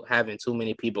about having too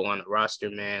many people on the roster,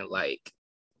 man, like,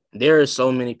 there are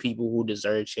so many people who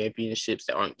deserve championships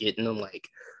that aren't getting them. Like,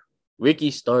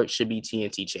 Ricky Starks should be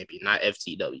TNT champion, not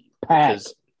FTW.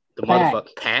 Because the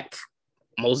motherfucker Pac,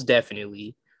 most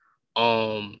definitely.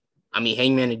 I mean,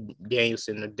 Hangman and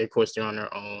Danielson, of course, they're on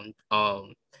their own.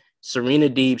 Serena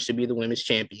Deeb should be the women's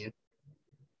champion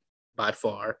by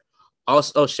far.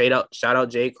 Also, shout out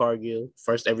Jade Cargill,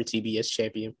 first ever TBS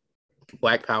champion.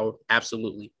 Black Power,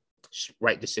 absolutely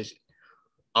right decision.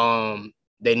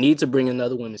 They need to bring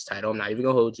another women's title. I'm not even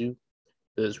gonna hold you,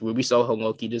 because Ruby Soho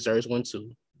Loki deserves one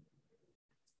too.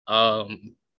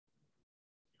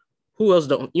 Who else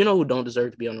who don't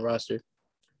deserve to be on the roster?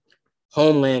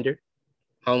 Homelander.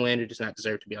 Homelander does not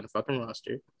deserve to be on the fucking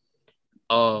roster.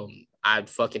 I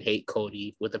fucking hate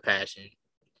Cody with a passion.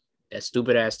 That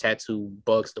stupid ass tattoo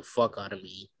bugs the fuck out of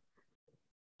me.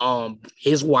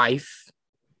 His wife.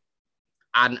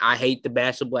 I hate to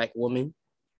bash a black woman,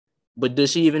 but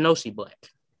does she even know she black?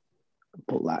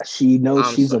 She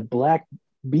knows she's a black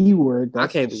B word. I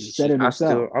can't believe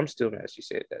I'm still mad she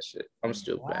said that shit. I'm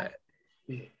still mad.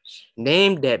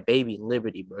 Name that baby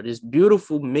Liberty, bro. This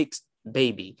beautiful mixed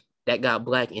baby that got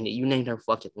black in it. You named her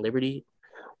fucking Liberty?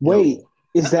 Wait, no.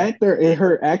 Is that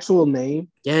her actual name?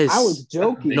 Yes. I was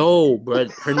joking. No, bro.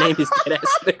 Her name is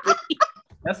Deadass Liberty.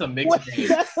 That's a mixed name.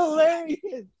 That's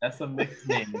hilarious. That's a mixed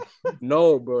name.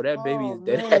 No, bro. That baby is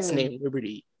Deadass name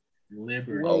Liberty.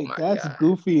 Liberty. Wait, that's God.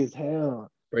 Goofy as hell.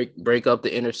 Break up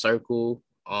the Inner Circle.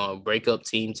 Break up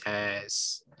Team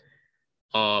Taz.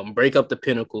 Break up the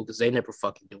Pinnacle because they never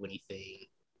fucking do anything.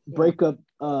 Break up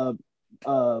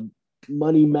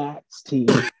Money Max team.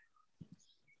 I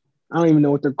don't even know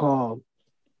what they're called.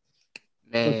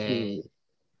 Man.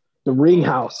 The Ring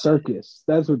House Circus.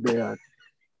 That's what they are.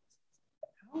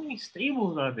 How many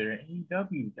stables are there in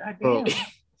AEW? Goddamn.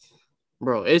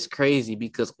 Bro, it's crazy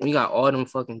because we got all them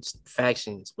fucking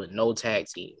factions but no tag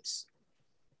teams.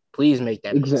 Please make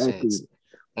that make sense.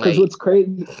 Because what's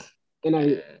crazy,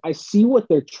 and I see what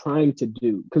they're trying to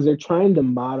do, because they're trying to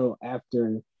model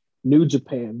after New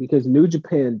Japan, because New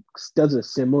Japan does a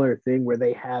similar thing where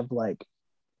they have like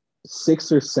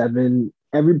 6 or 7,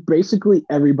 basically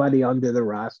everybody under the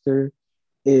roster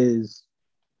is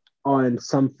on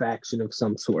some faction of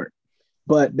some sort,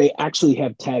 but they actually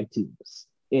have tag teams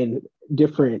in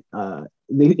different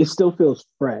it still feels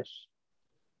fresh.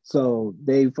 So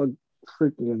they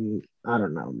freaking, I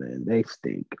don't know, man, they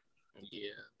stink.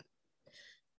 Yeah.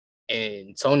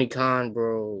 And Tony Khan,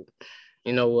 bro,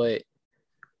 you know what?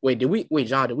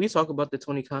 John, did we talk about the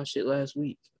Tony Khan shit last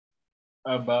week?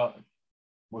 About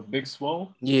with Big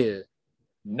Swole? Yeah.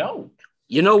 No.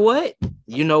 You know what?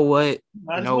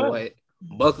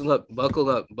 Buckle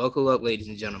up, ladies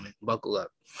and gentlemen. Buckle up.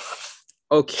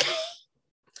 Okay.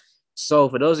 So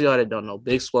for those of y'all that don't know,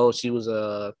 Big Swole, she was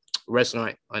a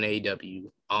wrestler on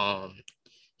AEW.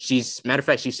 Matter of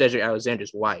fact, she's Cedric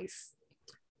Alexander's wife.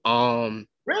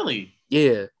 Really?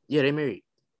 Yeah, they married.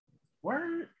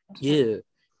 Word? Yeah.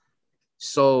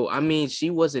 So I mean, she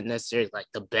wasn't necessarily like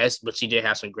the best, but she did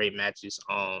have some great matches.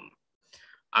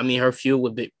 I mean, her feud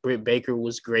with Britt Baker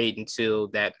was great until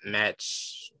that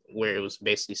match where it was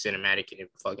basically cinematic and it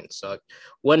fucking sucked.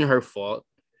 Wasn't her fault.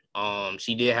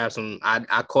 She did have some.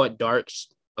 I caught Darks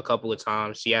a couple of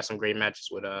times. She had some great matches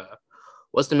with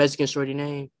what's the Mexican shorty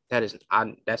name?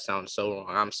 That sounds so wrong.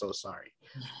 I'm so sorry.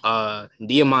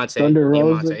 Diamante.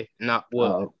 Diamante.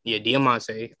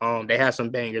 Diamante. They had some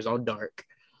bangers on Dark.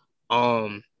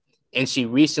 And she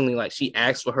recently she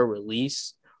asked for her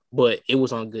release, but it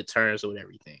was on good terms with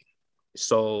everything.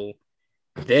 So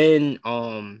then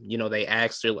they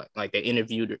asked her like they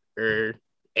interviewed her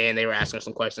and they were asking her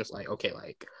some questions like, okay,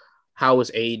 like how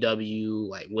was AEW,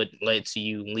 like what led to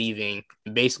you leaving?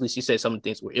 Basically, she said some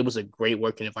things where it was a great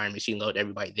working environment. She loved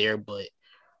everybody there, but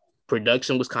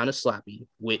production was kind of sloppy,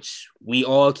 which we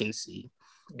all can see.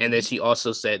 And then she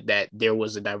also said that there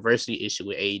was a diversity issue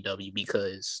with AEW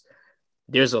because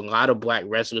there's a lot of black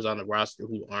wrestlers on the roster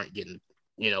who aren't getting,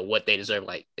 what they deserve.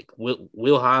 Like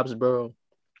Will Hobbs, bro.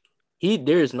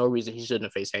 There is no reason he shouldn't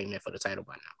have faced Hangman for the title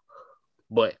by now.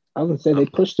 But I was gonna say they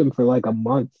pushed him for like a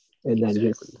month and then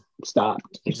just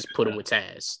stopped. Just put him with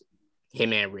Taz,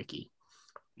 him and Ricky.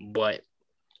 But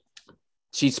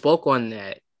she spoke on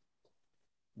that.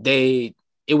 It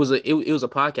was a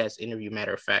podcast interview,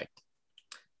 matter of fact.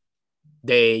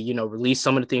 They, released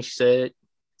some of the things she said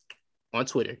on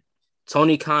Twitter.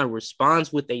 Tony Khan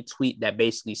responds with a tweet that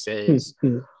basically says,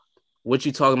 what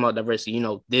you talking about diversity?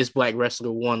 This black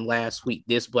wrestler won last week.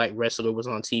 This black wrestler was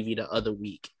on TV the other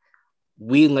week.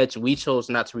 We chose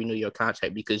not to renew your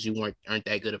contract because you aren't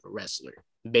that good of a wrestler.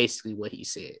 Basically what he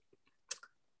said.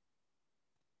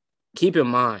 Keep in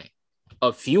mind,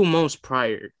 a few months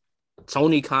prior,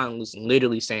 Tony Khan was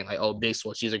literally saying like, oh, Big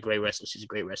Swole, she's a great wrestler. She's a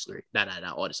great wrestler.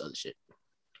 All this other shit.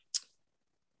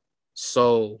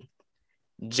 So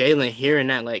Jalen, hearing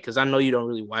that, like, because I know you don't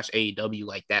really watch AEW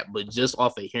like that, but just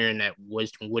off of hearing that, what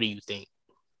do you think?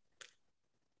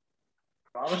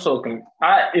 I'm so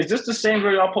is this the same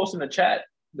girl y'all posted in the chat?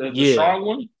 The strong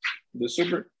one? The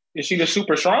super is she the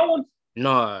super strong one?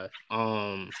 No.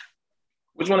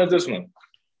 Which one is this one?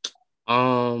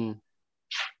 Let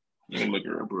me look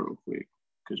her up real quick.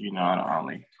 Because I don't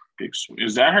only Big Swole.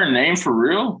 Is that her name for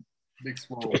real? Big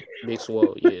Swole. Big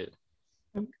Swole, yeah.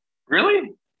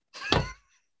 Really?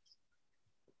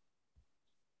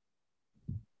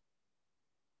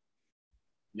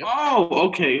 Yep. Oh,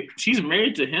 okay. She's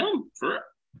married to him?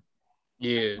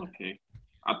 Yeah. Okay.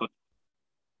 I thought.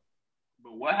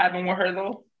 But what happened with her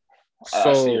though? So,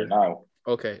 I see her now.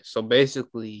 Okay, so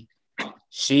basically,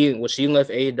 when she left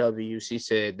AEW, she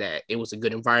said that it was a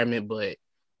good environment, but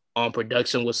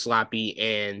production was sloppy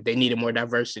and they needed more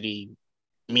diversity,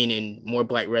 meaning more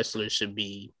black wrestlers should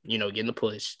be, getting the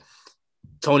push.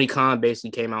 Tony Khan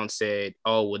basically came out and said,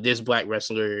 oh, well, this black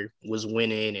wrestler was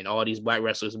winning and all these black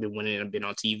wrestlers have been winning and been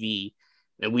on TV.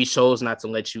 And we chose not to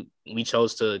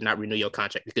not renew your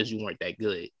contract because you weren't that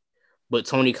good. But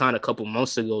Tony Khan a couple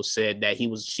months ago said that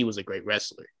she was a great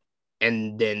wrestler.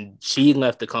 And then she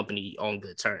left the company on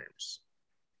good terms.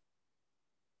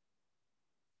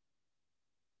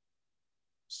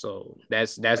 So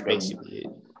that's basically it.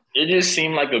 It just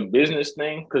seemed like a business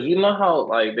thing because you know how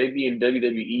like they be in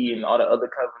WWE and all the other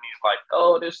companies like,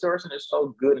 oh, this person is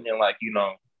so good, and then like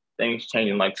things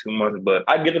changing like too much. But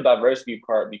I get the diversity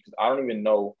part because I don't even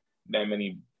know that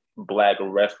many black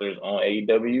wrestlers on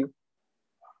AEW. A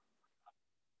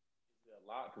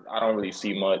lot because I don't really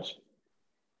see much.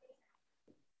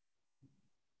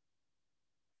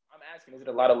 I'm asking, is it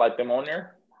a lot of like them on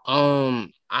there?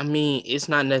 I mean, it's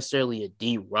not necessarily a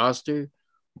D roster.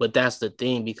 But that's the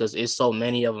thing because it's so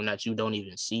many of them that you don't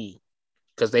even see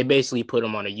because they basically put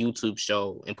them on a YouTube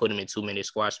show and put them in 2-minute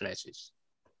squash matches.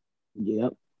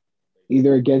 Yep.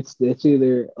 It's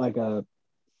either like a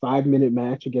 5-minute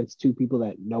match against two people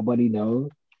that nobody knows,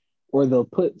 or they'll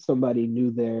put somebody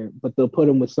new there, but they'll put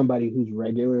them with somebody who's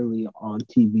regularly on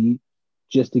TV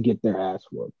just to get their ass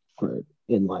whooped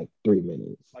in like 3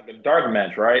 minutes. Like a dark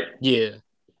match, right? Yeah.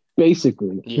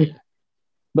 Basically. Yeah.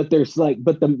 But there's like,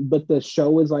 but the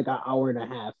show is like an hour and a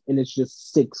half, and it's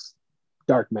just 6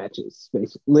 dark matches.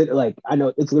 Basically, like I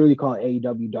know it's literally called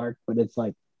AEW Dark, but it's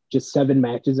like just 7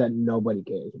 matches that nobody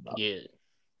cares about. Yeah.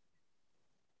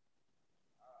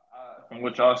 From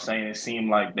what y'all saying, it seemed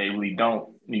like they really don't,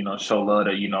 show love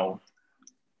to,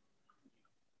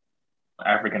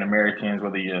 African Americans,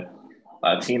 whether you're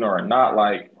Latino or not.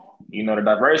 Like, the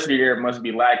diversity there must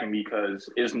be lacking because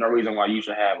there's no reason why you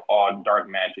should have all dark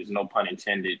matches, no pun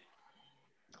intended,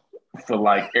 for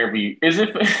like every. Is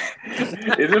it for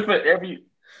every?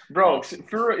 Bro,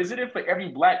 for real, is it for every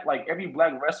black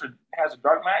wrestler has a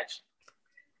dark match?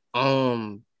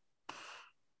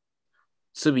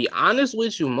 To be honest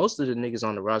with you, most of the niggas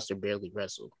on the roster barely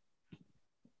wrestle.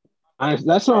 That's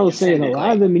what I was saying. A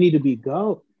lot of them need to be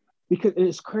go. Because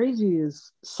it's crazy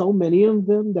is so many of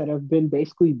them that have been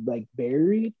basically like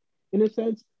buried in a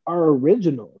sense are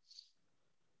originals.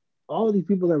 All of these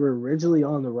people that were originally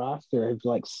on the roster have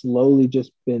like slowly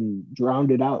just been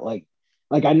drowned out. Like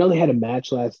I know they had a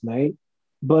match last night,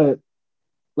 but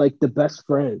like the best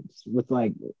friends with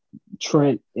like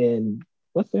Trent and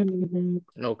what's that name?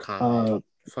 No comment.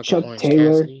 Chuck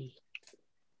Taylor.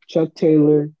 Chuck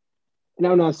Taylor. And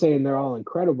I'm not saying they're all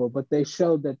incredible, but they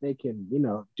showed that they can,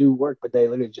 do work, but they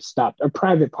literally just stopped. A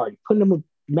private party, putting them with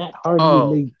Matt Hardy,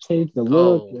 and they changed the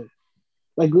look. And,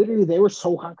 like, literally, they were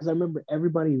so hot because I remember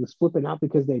everybody was flipping out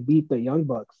because they beat the Young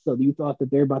Bucks. So you thought that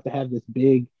they're about to have this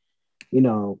big,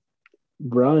 run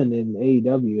in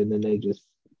AEW, and then they just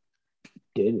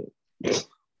didn't.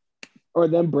 Or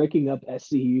them breaking up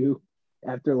SCU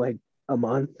after, like, a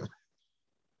month.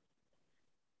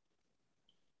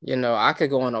 I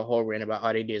could go on a whole rant about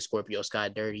how they did Scorpio Sky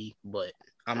dirty, but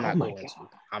I'm not going to.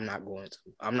 I'm not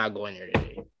going there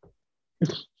today.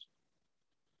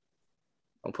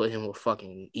 I'll put him with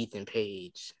fucking Ethan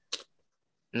Page.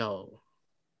 No.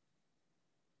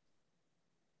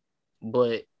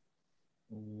 But,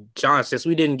 John, since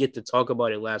we didn't get to talk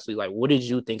about it last week, like, what did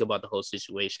you think about the whole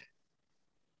situation?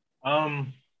 I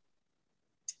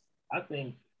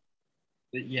think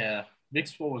that, Big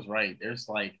Swole was right. There's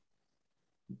like,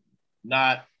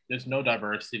 there's no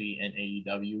diversity in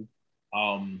AEW.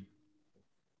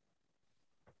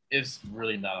 It's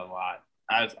really not a lot.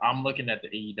 As I'm looking at the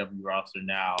AEW roster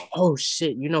now. Oh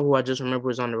shit! You know who I just remember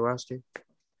was on the roster?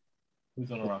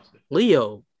 Who's on the roster?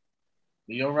 Leo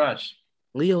Rush.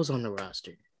 Leo's on the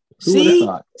roster. See,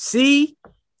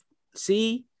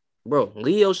 bro.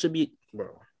 Leo should be,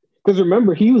 bro. Because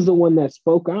remember, he was the one that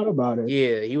spoke out about it.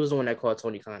 Yeah, he was the one that called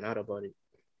Tony Khan out about it.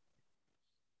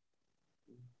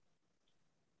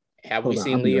 Have we Hold on,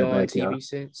 seen I'll be Leo right on back, TV y'all.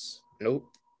 since? Nope.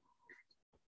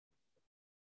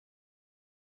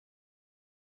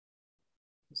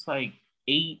 It's like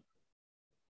 8.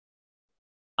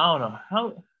 I don't know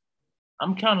how.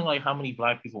 I'm counting like how many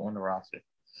black people on the roster.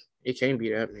 It can't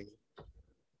be that many.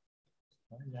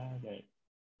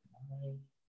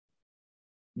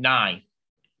 9.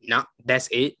 Nah, that's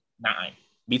it? 9.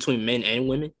 Between men and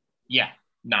women? Yeah,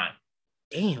 9.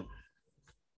 Damn.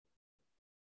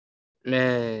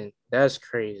 Man, that's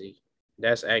crazy.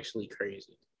 That's actually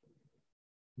crazy.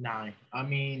 9. I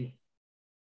mean,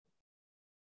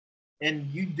 and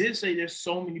you did say there's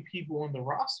so many people on the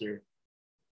roster,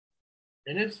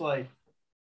 and it's like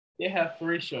they have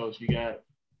 3 shows. They got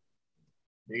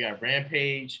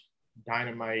Rampage,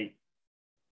 Dynamite,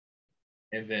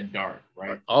 and then Dark,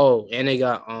 right? Oh, and they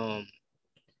got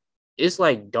it's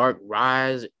like Dark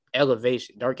Rise,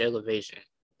 Dark Elevation.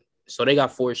 So they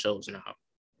got 4 shows now.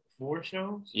 4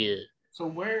 shows? Yeah. So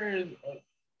where is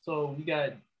so we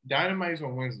got Dynamite's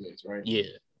on Wednesdays, right? Yeah.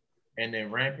 And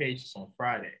then Rampage is on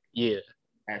Friday. Yeah.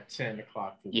 At 10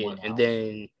 o'clock for 1 hour. And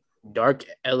then Dark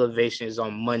Elevation is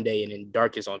on Monday, and then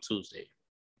Dark is on Tuesday.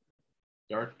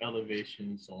 Dark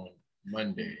Elevation's on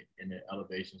Monday, and then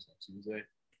Elevation's on Tuesday.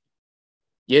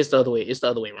 Yeah, it's the other way. It's the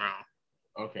other way around.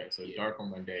 Okay, so yeah. Dark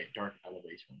on Monday, Dark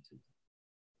Elevation on Tuesday.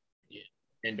 Yeah.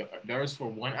 And there's for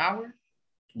 1 hour?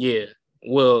 Yeah.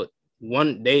 Well,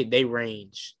 they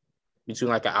range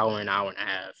between like an hour and a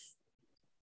half.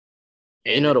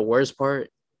 And you know the worst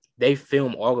part? They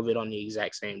film all of it on the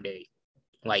exact same day.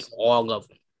 Like all of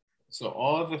them. So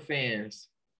all of the fans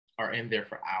are in there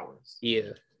for hours.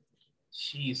 Yeah.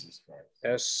 Jesus Christ.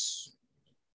 That's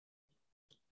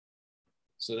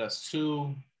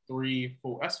 2, 3,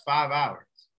 4. That's 5 hours.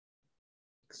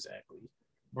 Exactly.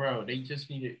 Bro, they just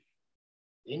need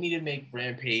to make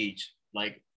Rampage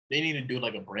like they need to do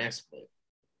like a brand split.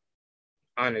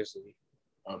 Honestly.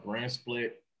 A brand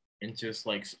split and just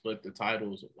like split the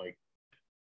titles, like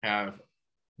have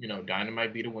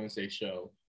Dynamite be the Wednesday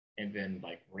show and then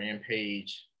like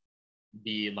Rampage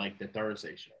be like the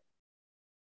Thursday show.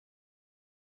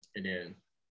 And then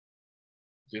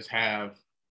just have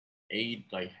the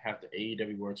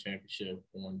AEW World Championship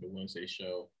on the Wednesday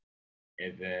show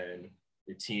and then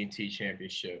the TNT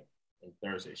Championship on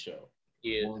Thursday show.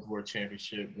 Yeah. Women's World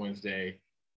Championship Wednesday,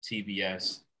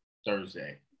 TBS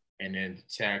Thursday, and then the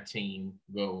tag team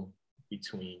go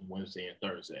between Wednesday and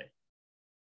Thursday.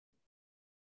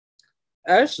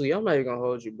 Actually, I'm not even gonna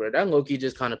hold you, bro. That low-key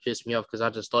just kind of pissed me off because I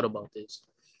just thought about this.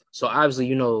 So obviously,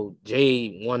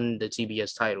 Jay won the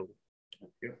TBS title,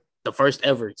 the first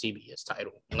ever TBS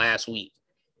title last week.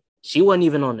 She wasn't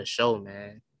even on the show,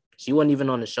 man. She wasn't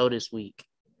even on the show this week.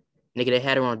 Nigga, they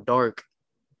had her on Dark.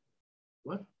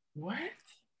 What?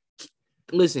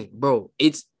 Listen, bro,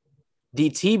 it's the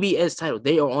TBS title.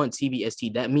 They are on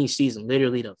TBST. That means she's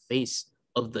literally the face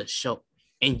of the show.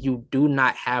 And you do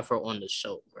not have her on the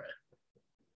show, bro.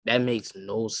 That makes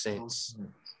no sense.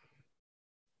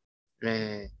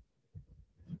 Man.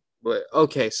 But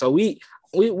okay, so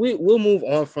we'll move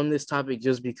on from this topic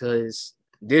just because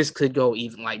this could go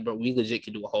even bro, we legit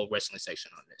could do a whole wrestling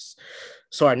section on this.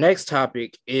 So our next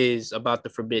topic is about the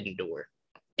Forbidden Door.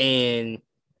 And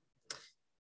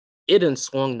it done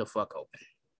swung the fuck open.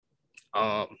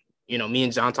 Me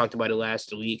and John talked about it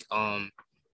last week.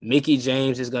 Mickie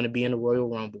James is gonna be in the Royal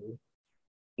Rumble,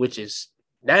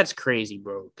 that's crazy,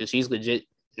 bro, because she's legit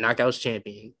Knockouts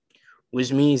champion,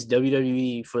 which means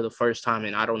WWE for the first time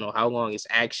in I don't know how long is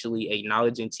actually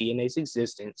acknowledging TNA's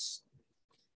existence.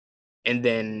 And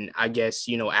then I guess,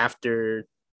 after,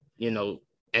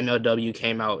 MLW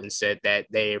came out and said that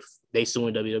they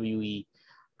suing WWE,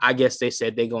 I guess they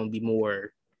said they're going to be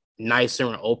more nicer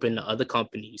and open to other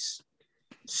companies.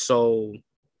 So,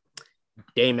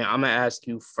 Damon, I'm going to ask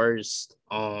you first.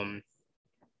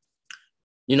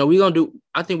 We're going to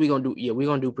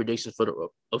do predictions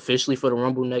officially for the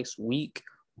Rumble next week.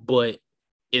 But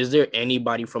is there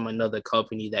anybody from another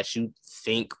company that you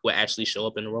think will actually show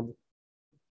up in the Rumble?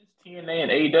 It's TNA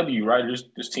and AEW, right? Just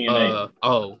TNA.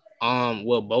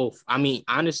 Well, both. I mean,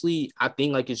 honestly, I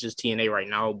think it's just TNA right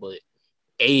now, but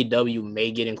AEW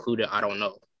may get included. I don't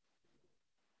know.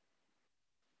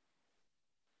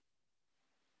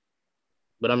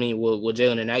 But I mean, well,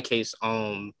 Jalen, in that case,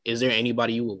 is there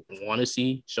anybody you would want to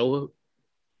see show up?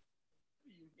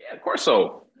 Yeah, of course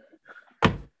so.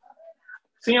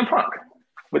 CM Punk.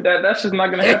 But that's just not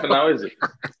gonna happen now, is it?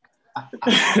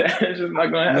 That's just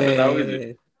not gonna happen now, is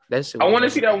it? That shit I was want to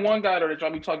see that ridiculous. one guy that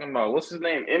y'all be talking about. What's his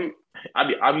name? I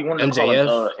be wanting to call him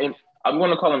MJF. I be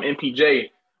wanting to call him MPJ,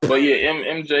 but yeah,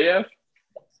 MJF.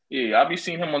 Yeah, I be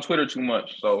seeing him on Twitter too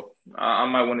much, so I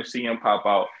might want to see him pop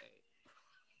out.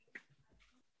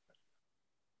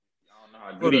 I don't know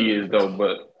how good he is though,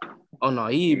 but Oh no,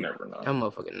 you never know. that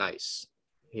motherfucker nice.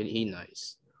 He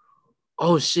nice.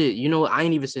 Oh shit! You know what? I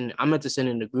ain't even send. I meant to send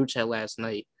in the group chat last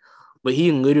night, but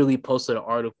he literally posted an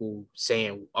article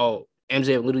saying, "Oh,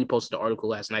 MJF literally posted an article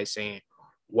last night saying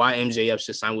why MJF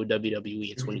should sign with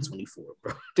WWE in 2024."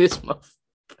 Bro, this motherfucker.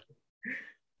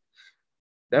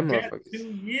 That motherfucker. 2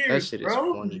 years, That shit is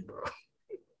bro. funny, bro.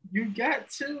 You got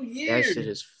 2 That years. shit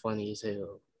is funny as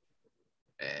hell.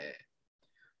 Man.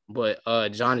 But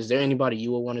John, is there anybody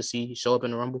you would want to see show up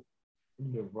in the Rumble?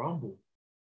 In the Rumble.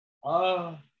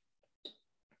 I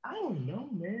don't know,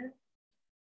 man.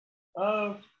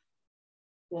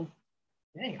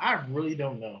 Dang, I really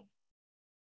don't know.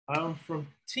 From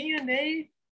TNA,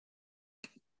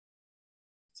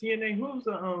 who's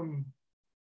the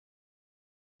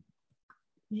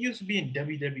he used to be in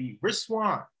WWE. Rich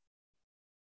Swann.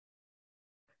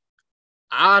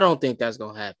 I don't think that's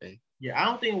gonna happen. Yeah, I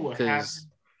don't think it will happen.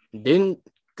 Didn't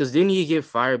he get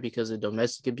fired because of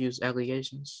domestic abuse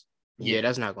allegations? Yeah,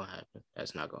 that's not gonna happen.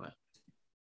 That's not gonna happen.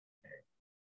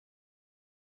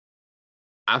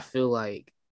 I feel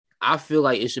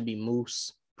like it should be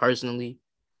Moose personally.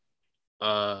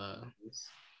 I'm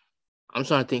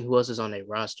trying to think who else is on their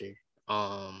roster.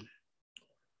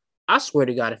 I swear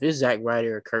to God, if it's Zack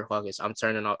Ryder or Kurt Hawkins, I'm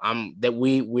turning off.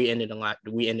 We ended a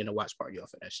watch party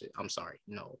off of that shit. I'm sorry.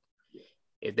 No.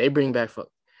 If they bring back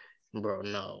bro,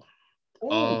 no.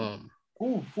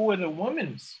 For the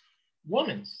women's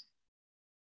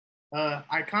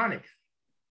Iconics.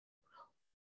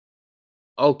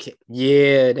 Okay.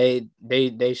 Yeah, they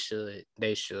should.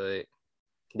 They should.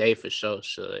 They for sure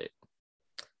should.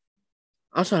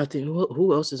 I'm trying to think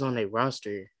who else is on their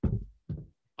roster.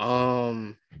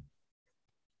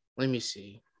 Let me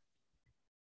see.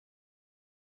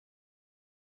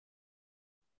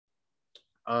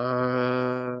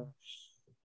 I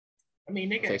mean,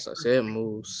 they got. Okay, so I said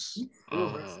Moose.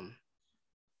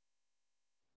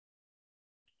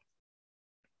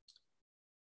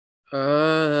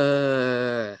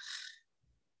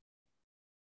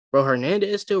 Bro, Hernandez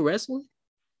is still wrestling?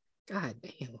 God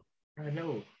damn. I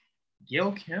know.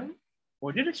 Gail Kim?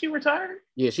 Or didn't she retire?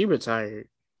 Yeah, she retired.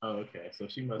 Oh, okay. So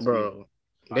she must Bro,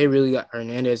 they really got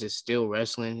Hernandez is still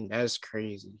wrestling. That's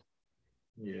crazy.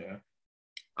 Yeah.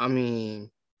 I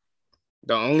mean,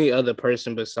 the only other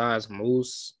person besides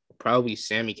Moose, probably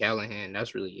Sami Callihan.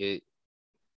 That's really it.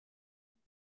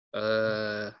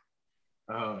 Oh,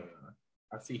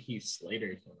 I see Heath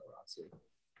Slater's on the roster.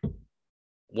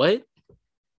 What?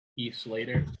 Heath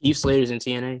Slater. Heath Slater's in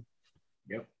TNA?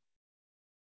 Yep.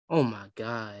 Oh my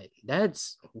God.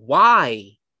 That's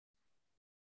why.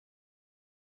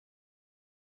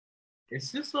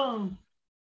 Is this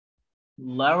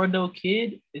Laredo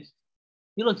kid?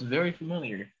 He looks very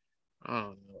familiar. I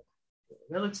don't know.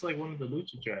 That looks like one of the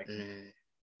Lucha tracks.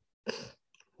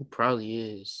 He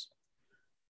probably is.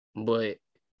 But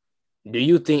do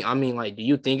you think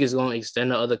it's going to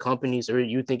extend to other companies, or do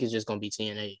you think it's just going to be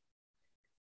TNA?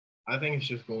 I think it's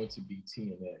just going to be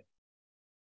TNA.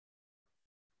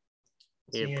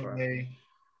 Yeah, TNA.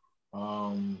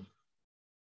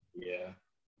 Yeah.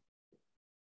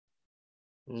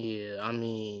 Yeah, I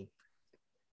mean,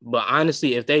 but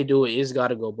honestly, if they do it, it's got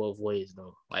to go both ways,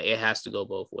 though. Like, it has to go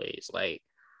both ways. Like,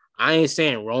 I ain't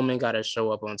saying Roman got to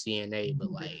show up on TNA,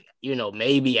 but, like,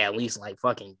 maybe at least, like,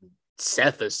 fucking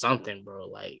Seth or something, bro.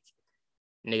 Like,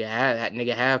 nigga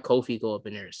have Kofi go up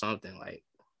in there or something. Like,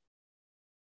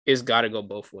 it's got to go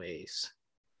both ways.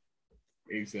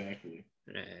 Exactly.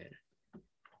 Man.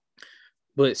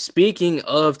 But speaking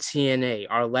of TNA,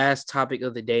 our last topic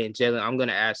of the day, and Jalen, I'm going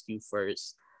to ask you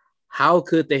first. How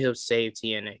could they have saved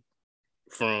TNA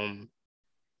from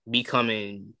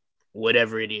becoming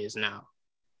whatever it is now?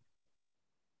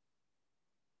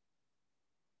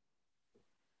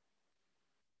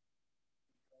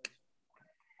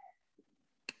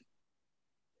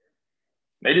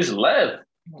 They just left.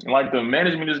 Like, the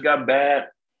management just got bad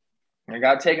and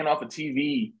got taken off of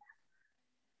TV.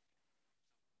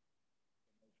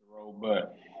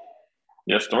 But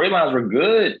yeah, storylines were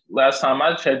good last time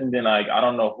I checked. And then, like, I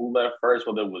don't know who left first,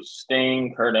 whether it was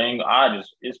Sting, Kurt Angle.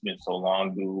 It's been so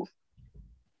long, dude.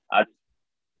 I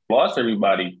lost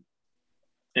everybody.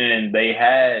 And they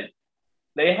had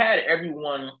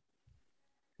everyone,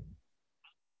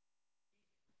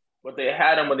 but they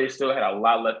had them, but they still had a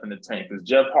lot left in the tank. Because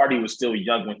Jeff Hardy was still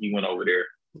young when he went over there.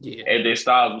 Yeah. AJ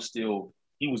Styles was still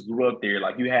he was grew up there.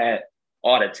 Like you had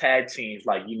all the tag teams,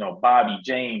 like Bobby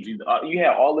James. You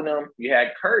had all of them. You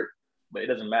had Kurt, but it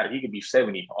doesn't matter. He could be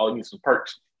 70. All he needs some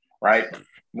perks, right?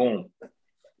 Boom.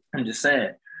 I'm just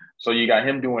saying. So you got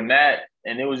him doing that,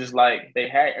 and it was just like they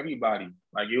had everybody.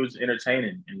 Like it was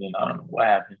entertaining, and then I don't know what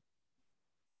happened.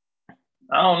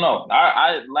 I don't know.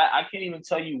 I can't even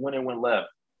tell you when it went left.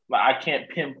 Like I can't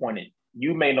pinpoint it.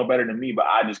 You may know better than me, but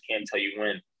I just can't tell you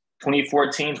when.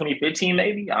 2014, 2015,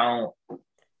 maybe? I don't.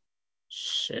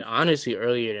 Shit, honestly,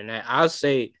 earlier than that, I'll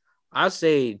say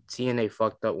TNA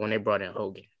fucked up when they brought in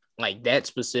Hogan. Like that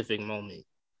specific moment.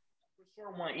 For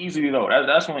sure, one easy though.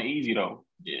 That's one easy though.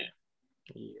 Yeah.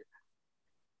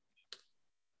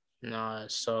 Nah,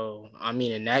 so I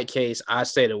mean, in that case, I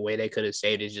say the way they could have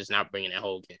saved is just not bringing in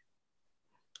Hogan.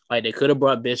 Like they could have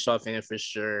brought Bischoff in for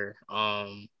sure.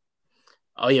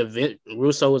 Oh yeah,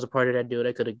 Russo was a part of that deal.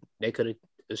 They could have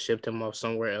shipped him off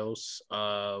somewhere else.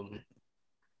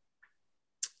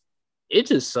 It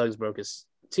just sucks, bro, because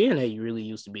TNA really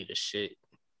used to be the shit.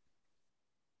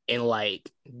 And like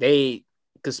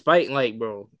cause Spike, like,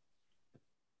 bro,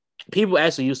 people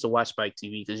actually used to watch Spike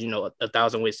TV because A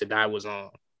Thousand Ways to Die was on.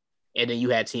 And then you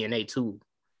had TNA too.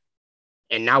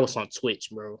 And now it's on Twitch,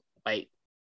 bro. Like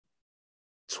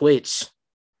Twitch.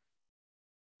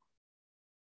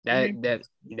 That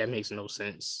makes no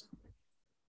sense.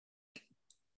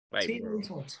 Like, TNA's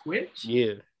on Twitch?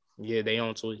 Yeah, they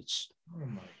on Twitch. Oh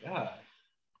my god.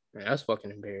 Man, that's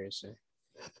fucking embarrassing.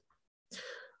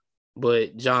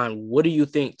 But John, what do you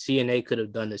think TNA could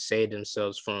have done to save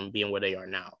themselves from being where they are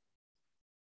now?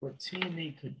 What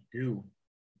TNA could do?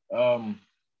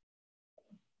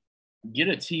 Get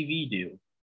a TV deal.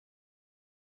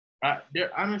 I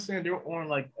understand they're on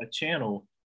like a channel,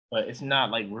 but it's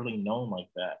not like really known like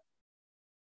that.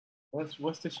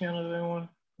 What's the channel they're on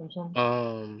or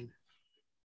something?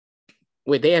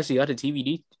 Wait, they actually got a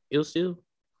TV deal still?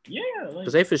 Yeah,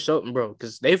 because they for sure, bro.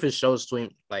 Because they for sure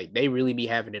stream, like they really be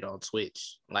having it on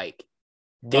Twitch. Like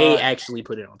they actually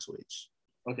put it on Twitch.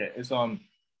 Okay, it's on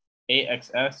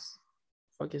AXS.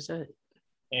 Fuck is that?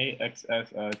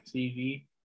 AXS TV.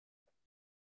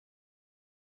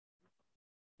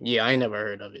 Yeah, I ain't never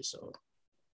heard of it. So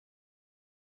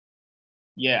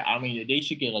yeah, I mean they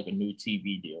should get like a new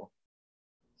TV deal.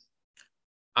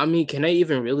 I mean, can they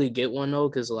even really get one though?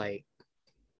 Because like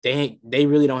they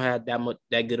really don't have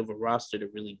that good of a roster to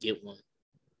really get one.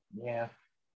 Yeah,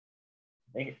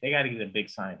 they got to get a big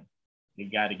signing. They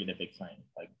got to get a big signing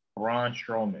like Braun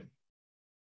Strowman.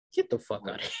 Get the fuck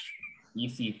out of here.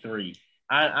 EC3.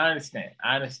 I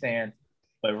understand,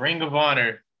 but Ring of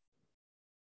Honor,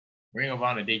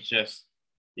 they just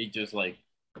like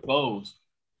closed.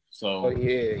 So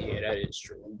yeah, that is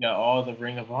true. You got all the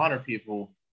Ring of Honor people.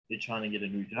 They're trying to get a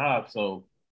new job. So,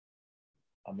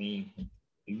 I mean, if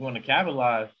you want to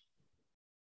capitalize,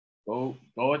 go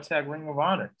attack Ring of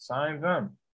Honor, sign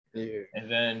them,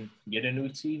 and then get a new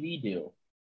TV deal.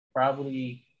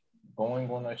 Probably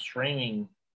going on a streaming,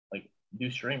 like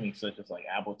do streaming such as like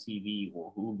Apple TV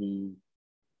or Hulu,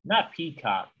 not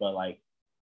Peacock, but like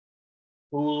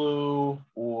Hulu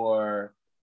or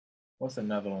what's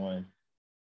another one?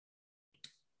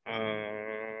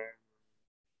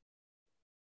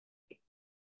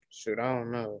 Shoot, I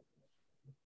don't know.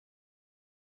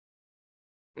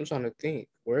 I'm trying to think.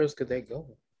 Where else could they go?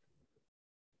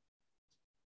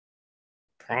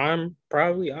 Prime,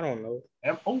 probably. I don't know.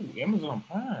 Amazon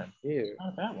Prime. Yeah,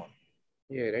 not that one.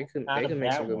 Yeah, they could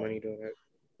make some good money doing that.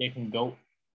 They can go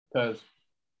because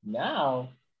now,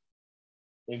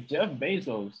 if Jeff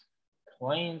Bezos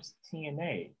claims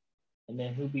TNA, and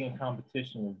then he'll be in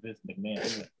competition with Vince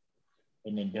McMahon,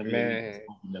 and then WWE.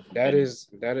 That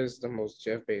is the most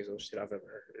Jeff Bezos shit I've ever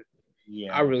heard.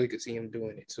 Yeah, I really could see him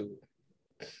doing it too.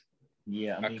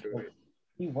 Yeah, I mean,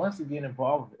 he wants to get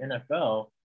involved with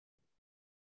NFL.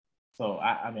 So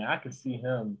I could see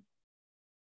him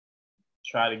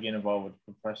try to get involved with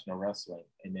professional wrestling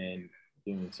and then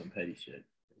doing some petty shit.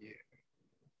 Yeah.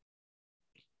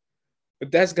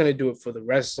 But that's gonna do it for the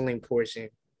wrestling portion.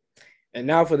 And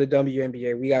now for the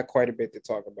WNBA, we got quite a bit to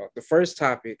talk about. The first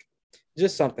topic,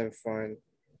 just something fun.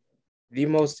 The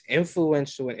most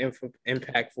influential and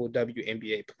impactful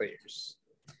WNBA players.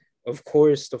 Of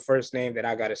course, the first name that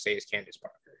I got to say is Candace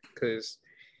Parker, because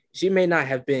she may not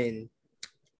have been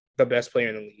the best player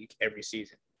in the league every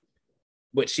season,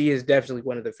 but she is definitely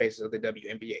one of the faces of the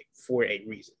WNBA for a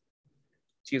reason.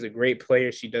 She's a great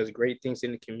player. She does great things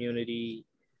in the community.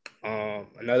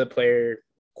 Another player,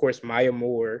 of course, Maya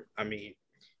Moore. I mean,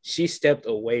 she stepped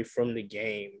away from the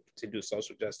game to do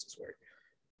social justice work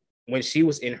when she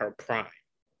was in her prime.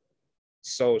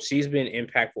 So she's been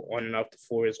impactful on and off the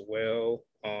floor as well.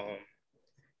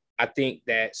 I think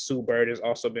that Sue Bird has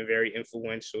also been very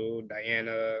influential.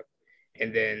 Diana,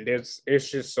 and then there's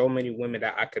just so many women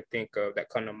that I could think of that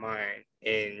come to mind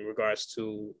in regards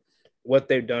to what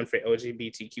they've done for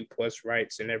LGBTQ plus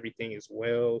rights and everything as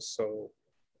well. So,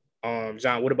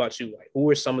 John, what about you? Like, who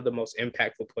are some of the most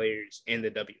impactful players in the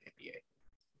WNBA?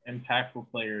 Impactful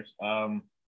players.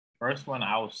 First one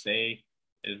I would say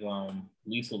is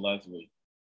Lisa Leslie.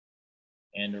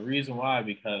 And the reason why,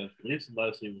 because Lisa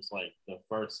Leslie was like the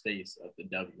first face of the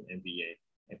WNBA.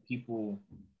 And people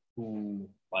who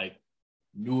like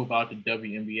knew about the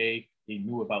WNBA, they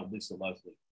knew about Lisa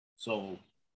Leslie. So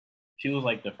she was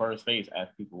like the first face, as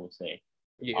people would say.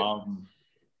 Yeah.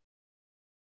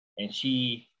 And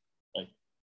she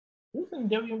was in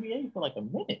the WNBA for like a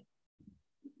minute.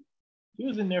 She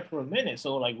was in there for a minute.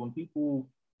 So like when people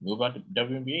knew about the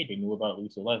WNBA, they knew about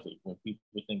Lisa Leslie. When people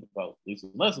think about Lisa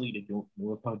Leslie, they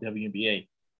knew about WNBA.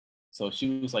 So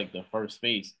she was like the first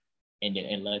face, and then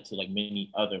it led to like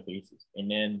many other faces.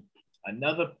 And then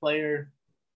another player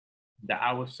that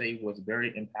I would say was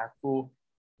very impactful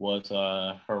was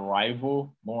her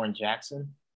rival, Lauren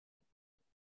Jackson.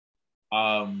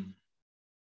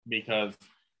 Because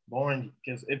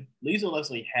if Lisa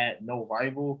Leslie had no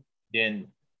rival,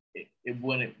 then it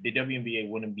wouldn't, the WNBA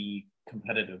wouldn't be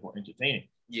competitive or entertaining.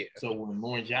 Yeah. So when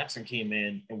Lauren Jackson came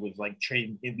in and was like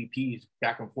trading MVPs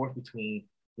back and forth between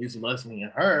Lisa Leslie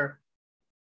and her,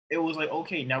 it was like,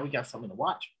 okay, now we got something to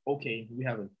watch. Okay, we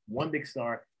have one big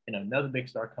star and another big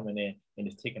star coming in and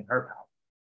it's taking her power.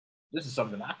 This is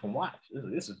something I can watch.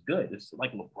 This is good. This is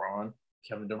like LeBron,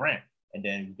 Kevin Durant. And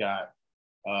then you got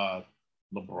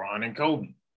LeBron and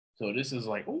Kobe. So this is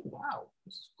like, oh, wow,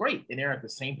 this is great. And they're at the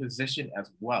same position as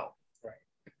well. Right.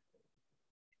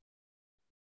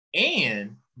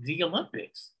 And the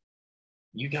Olympics.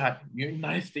 You got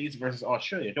United States versus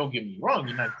Australia. Don't get me wrong,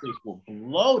 United States will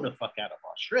blow the fuck out of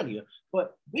Australia,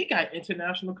 but we got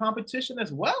international competition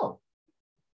as well.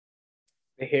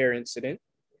 The hair incident.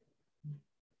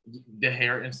 The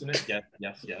hair incident,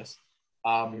 yes.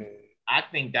 I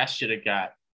think that should have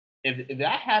got, if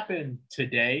that happened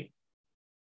today,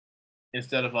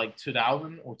 instead of like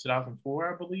 2000 or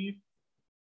 2004, I believe.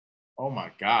 Oh my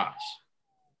gosh.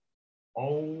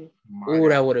 Oh my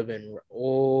God. That would have been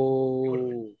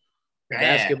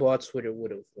basketball Twitter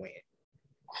would have went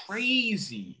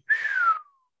crazy.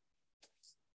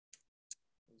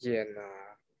 Yeah,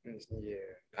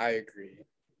 I agree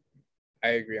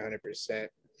 100%.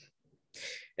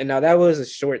 And now that was a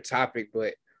short topic,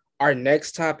 but our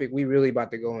next topic, we really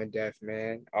about to go in depth,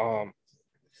 man.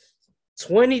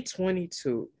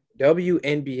 2022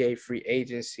 WNBA free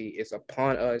agency is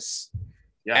upon us.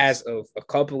 Yes. As of a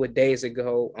couple of days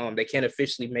ago. They can't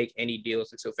officially make any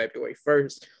deals until February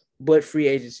 1st, but free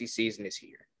agency season is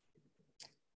here.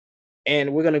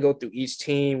 And we're going to go through each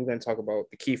team. We're going to talk about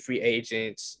the key free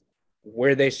agents,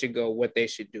 where they should go, what they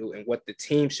should do, and what the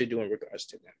team should do in regards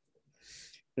to them.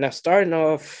 Now, starting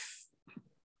off,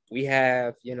 we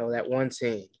have, that one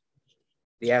team,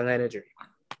 the Atlanta Dream.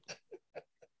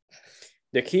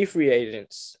 The key free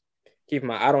agents. Keep in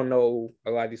mind, I don't know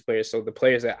a lot of these players. So the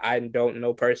players that I don't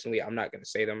know personally, I'm not going to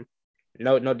say them.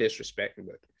 No disrespect,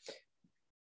 but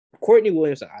Courtney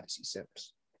Williams and Odyssey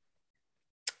Sims.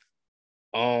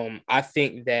 I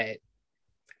think that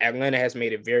Atlanta has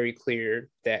made it very clear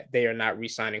that they are not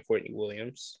re-signing Courtney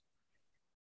Williams.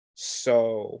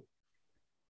 So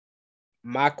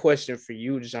my question for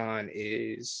you, John,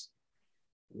 is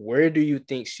where do you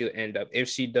think she'll end up if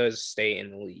she does stay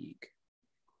in the league?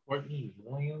 Courtney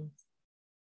Williams?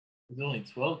 There's only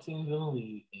 12 teams in the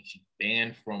league, and she's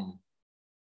banned from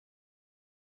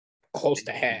close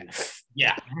to half.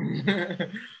 Yeah.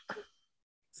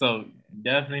 So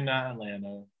definitely not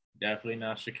Atlanta. Definitely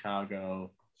not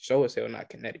Chicago. Sure as hell not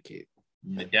Connecticut.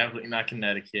 Definitely not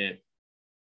Connecticut.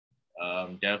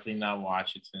 Definitely not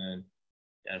Washington.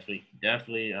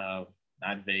 Definitely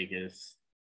not Vegas.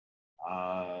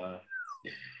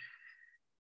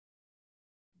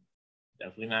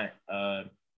 Definitely not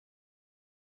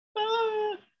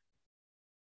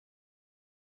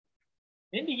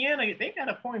Indiana, they got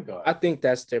a point guard. I think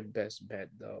that's their best bet,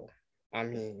 though. I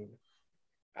mean,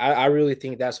 I really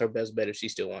think that's her best bet if she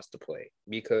still wants to play,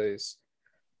 because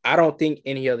I don't think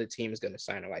any other team is going to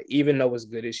sign her. Like, even though as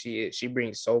good as she is, she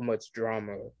brings so much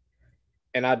drama.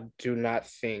 And I do not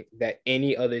think that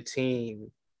any other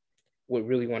team would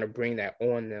really want to bring that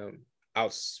on them.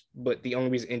 But the only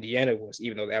reason Indiana was,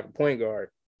 even though they have a point guard,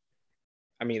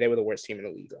 I mean, they were the worst team in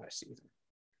the league last season.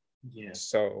 Yeah.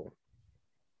 So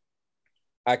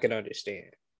I can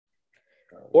understand.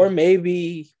 Or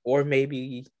maybe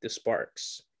the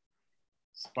Sparks.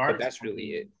 Sparks. But that's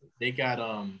really it. They got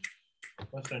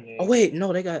What's her name? Oh wait,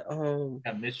 no, they got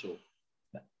Got Mitchell.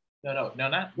 No,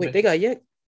 not wait, Mitchell. they got Yek.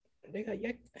 They got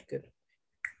Yek.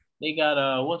 They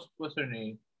got what's her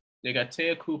name? They got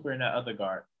Taya Cooper and that other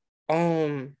guard.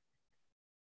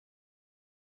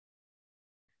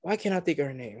 Why can't I think of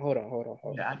her name? Hold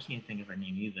on. Yeah, I can't think of her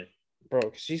name either.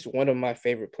 Bro, she's one of my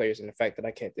favorite players, and the fact that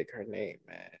I can't think of her name,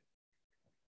 man.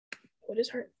 What is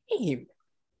her name?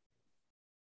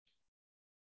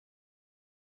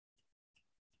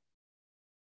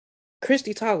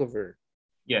 Christy Tolliver.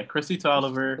 Yeah, Christy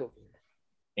Tolliver.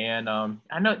 And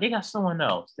I know they got someone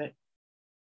else.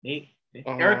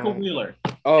 Erica Wheeler.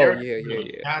 Oh, Erica yeah.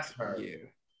 Wheeler. That's her.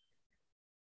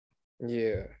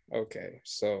 Yeah. Okay.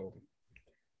 So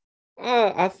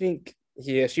I think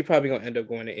she probably gonna end up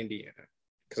going to Indiana.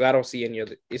 Because I don't see any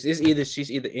other. She's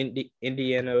either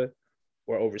Indiana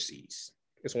or overseas.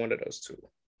 It's one of those two.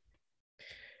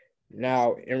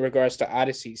 Now, in regards to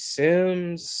Odyssey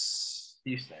Sims,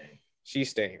 she's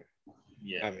staying.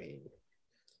 Yeah. I mean,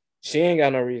 she ain't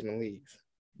got no reason to leave.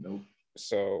 Nope.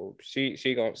 So she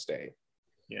gonna stay.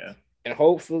 Yeah. And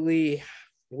hopefully,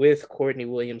 with Courtney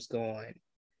Williams gone,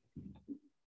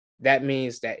 that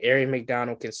means that Aari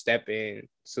McDonald can step in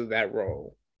to that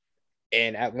role,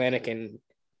 and Atlanta can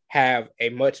have a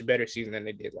much better season than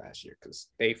they did last year because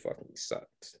they fucking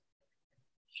sucked.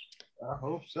 I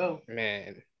hope so.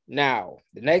 Man. Now,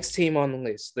 the next team on the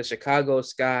list, the Chicago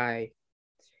Sky.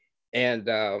 And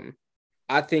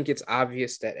I think it's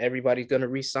obvious that everybody's going to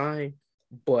re-sign,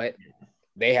 but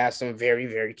they have some very,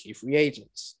 very key free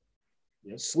agents.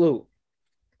 Yep. Sloot,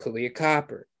 Kalia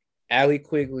Copper, Allie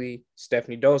Quigley,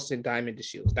 Stephanie Dolson, Diamond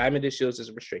DeShields. Diamond DeShields is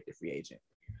a restricted free agent.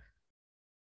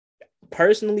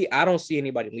 Personally, I don't see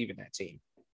anybody leaving that team,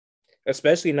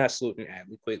 especially not Sloot and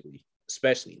Allie Quigley,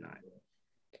 especially not.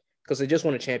 Because they just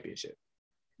won a championship.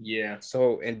 Yeah.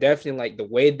 So, and definitely like the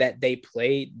way that they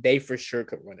played, they for sure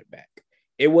could run it back.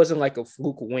 It wasn't like a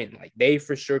fluke win. Like they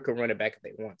for sure could run it back if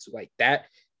they want to. Like that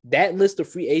list of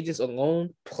free agents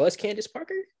alone, plus Candace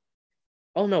Parker.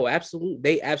 Oh no, absolutely.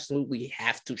 They absolutely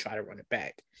have to try to run it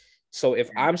back. So if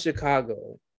I'm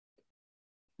Chicago,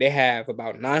 they have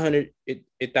about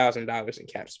 $900,000 in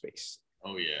cap space.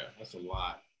 Oh yeah, that's a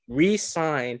lot.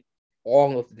 Re-sign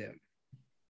all of them.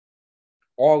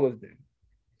 All of them.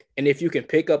 And if you can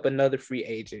pick up another free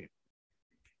agent,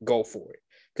 go for it.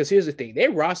 Because here's the thing.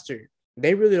 Their roster,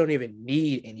 they really don't even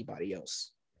need anybody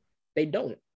else. They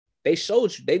don't. They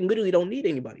showed you. They literally don't need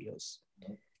anybody else.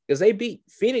 Because they beat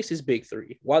Phoenix's big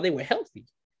three while they were healthy.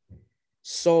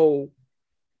 So,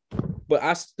 but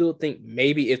I still think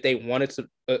maybe if they wanted to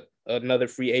another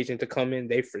free agent to come in,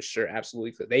 they for sure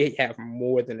absolutely could. They have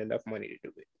more than enough money to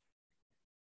do it.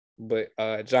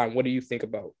 But John, what do you think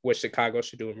about what Chicago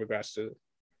should do in regards to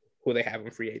who they have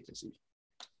in free agency?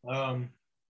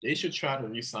 They should try to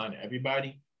re-sign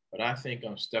everybody, but I think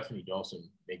Stephanie Dolson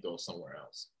may go somewhere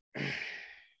else.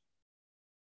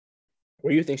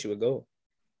 Where do you think she would go?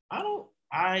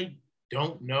 I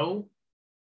don't know,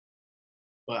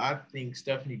 but I think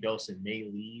Stephanie Dolson may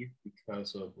leave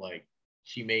because of like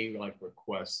she may like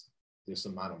request this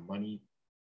amount of money,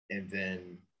 and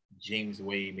then James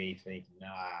Wade may think, nah,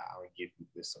 I'll give you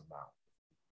this amount.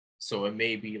 So it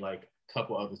may be like a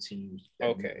couple other teams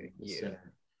that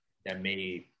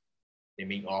may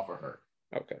offer her.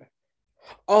 Okay.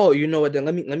 Oh, you know what? Then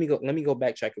let me go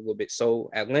backtrack a little bit. So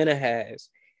Atlanta has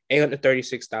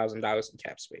 $836,000 in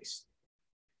cap space.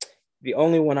 The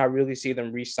only one I really see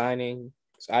them re-signing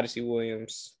is Odyssey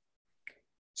Williams.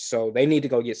 So they need to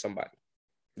go get somebody.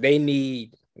 They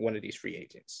need one of these free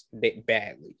agents.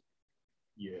 Badly.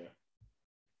 Yeah.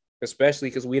 Especially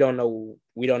because we don't know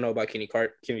about Kenny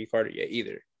Carter yet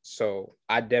either. So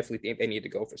I definitely think they need to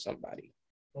go for somebody.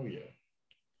 Oh yeah.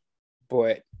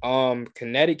 But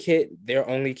Connecticut, their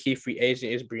only key free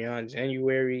agent is Breon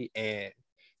January, and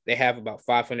they have about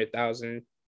 $500,000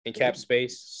 in cap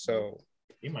space. So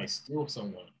they might steal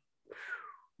someone.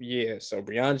 Yeah, so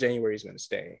Breon January is going to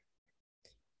stay,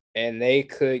 and they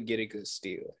could get a good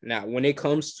steal. Now, when it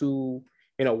comes to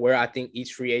where I think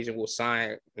each free agent will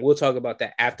sign, we'll talk about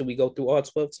that after we go through all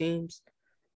 12 teams.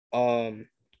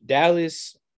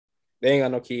 Dallas, they ain't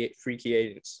got no free key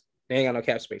agents. They ain't got no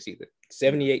cap space either.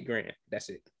 $78,000. That's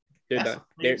it. They're done.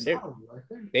 They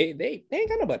ain't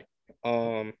got nobody.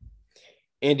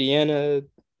 Indiana,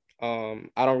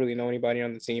 I don't really know anybody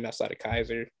on the team outside of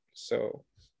Kaiser. So,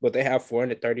 but they have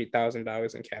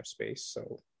 $430,000 in cap space.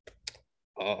 So,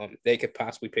 they could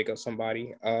possibly pick up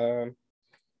somebody.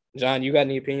 John, you got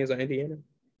any opinions on Indiana?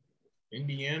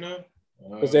 Indiana,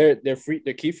 because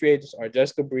their key free agents are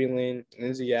Jessica Breland,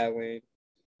 Lindsay Allen,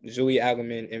 Julie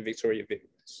Alleman, and Victoria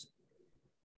Vignes.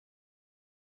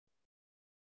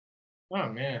 Oh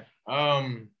man.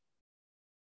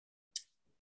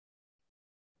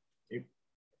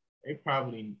 They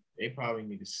probably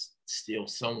need to steal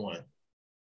someone.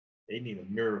 They need a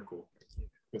miracle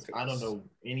because I don't know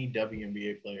any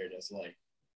WNBA player that's like,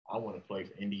 I want to play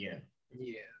for Indiana.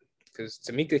 Yeah, because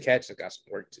Tamika Catch has got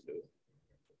some work to do.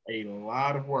 A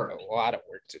lot of work. A lot of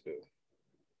work to do.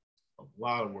 A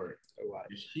lot of work. A lot.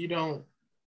 If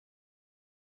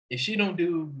she don't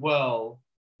do well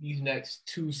these next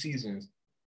 3 seasons,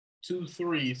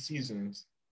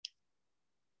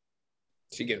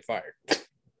 she get fired.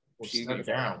 Or step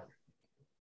down.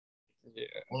 Yeah.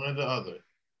 One or the other.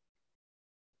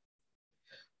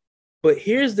 But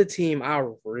here's the team I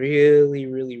really,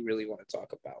 really, really want to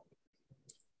talk about.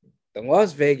 The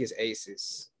Las Vegas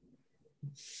Aces.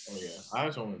 Oh, yeah. I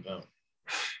just want them.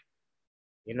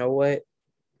 You know what?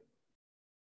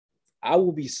 I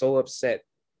will be so upset.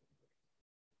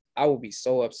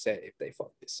 If they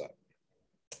fuck this up.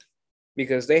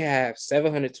 Because they have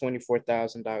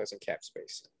 $724,000 in cap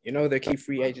space. You know who their key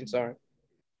free agents are?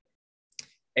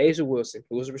 A'ja Wilson,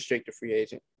 who was a restricted free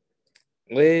agent.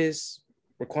 Liz,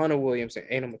 Raquana Williams, and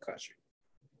Anna McCutcheon.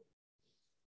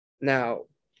 Now,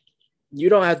 you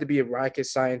don't have to be a rocket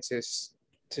scientist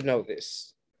to know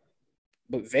this.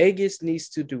 But Vegas needs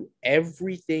to do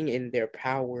everything in their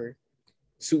power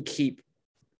to keep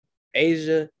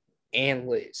A'ja and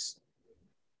Liz.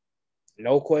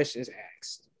 No questions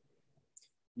asked.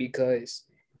 Because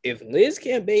if Liz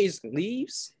Cambage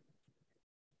leaves,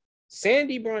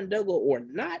 Sandy Brondello or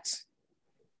not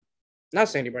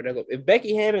Sandy Brondello, if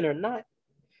Becky Hammon or not,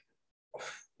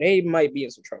 they might be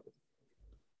in some trouble.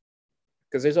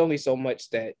 Because there's only so much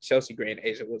that Chelsea Gray and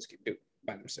A'ja Wilson can do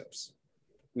by themselves.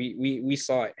 We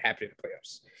saw it happen in the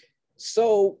playoffs.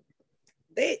 So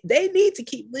they need to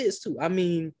keep Liz too. I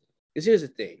mean, because here's the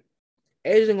thing.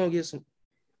 A'ja's gonna get some.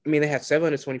 I mean, they have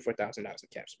 $724,000 in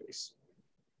cap space.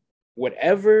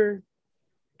 Whatever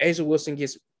A'ja Wilson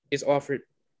is offered,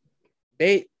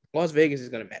 Las Vegas is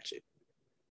gonna match it.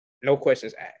 No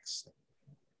questions asked.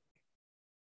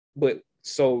 But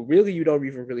so really, you don't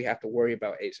even really have to worry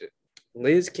about A'ja.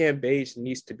 Liz Cambage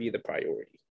needs to be the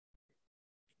priority.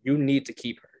 You need to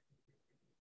keep her.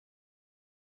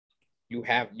 You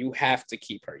have to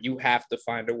keep her. You have to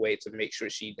find a way to make sure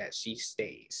she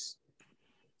stays.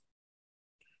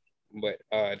 But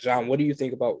John, what do you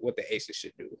think about what the Aces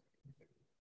should do?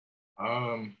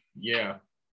 Yeah.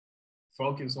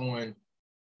 Focus on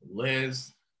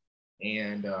Liz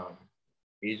and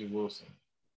A'ja Wilson.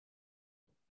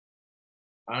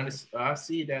 Honestly, I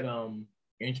see that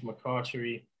Angel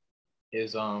McCoughtry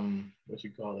is what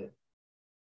you call it.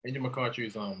 Angel McCoughtry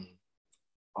is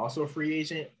also a free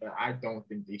agent, but I don't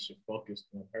think they should focus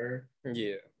on her.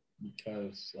 Yeah.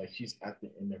 Because like she's at the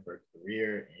end of her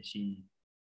career and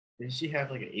did she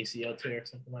have like an ACL tear or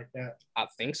something like that? I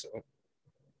think so.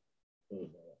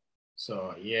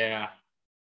 So yeah.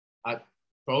 I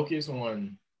focus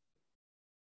on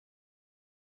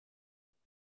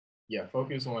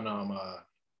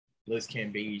Liz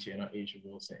Cambage and A'ja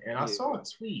Wilson. And I saw a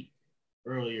tweet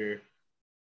earlier.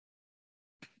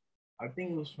 I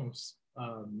think it was from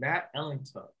Matt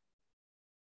Ellentuck.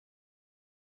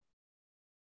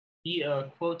 He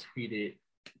quote tweeted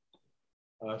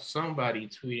somebody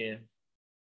tweeting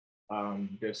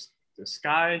the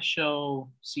Sky Show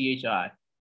CHI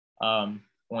on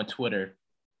Twitter,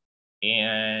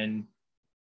 and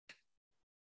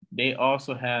they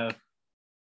also have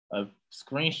a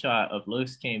screenshot of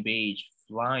Liz Cambage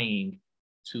flying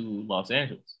to Los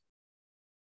Angeles.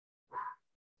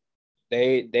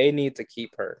 They need to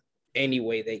keep her any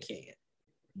way they can.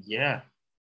 Yeah.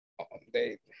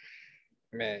 They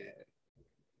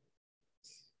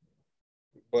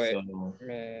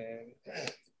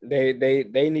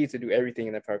need to do everything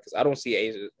in their power because I don't see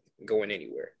A'ja going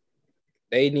anywhere.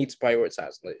 They need to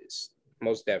prioritize Liz,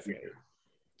 most definitely.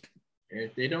 And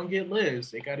if they don't get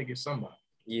Liz, they got to get somebody.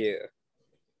 Yeah.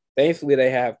 Thankfully,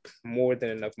 they have more than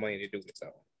enough money to do it,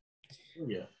 though.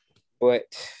 Yeah.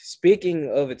 But speaking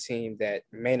of a team that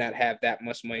may not have that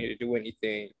much money to do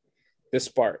anything, the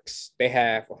Sparks, they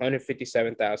have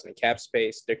 $157,000 in cap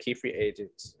space. They're key free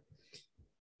agents.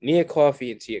 Nia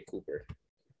Coffey and Tia Cooper.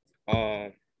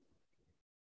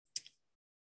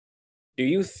 Do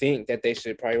you think that they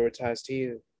should prioritize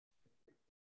Tia?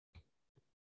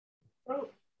 Oh,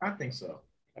 I think so.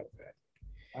 Okay.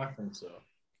 I think so.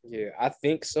 Yeah, I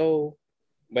think so.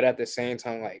 But at the same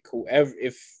time, like whoever,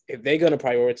 if they're gonna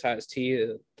prioritize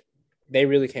Tia, they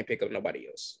really can't pick up nobody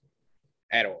else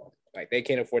at all. Like they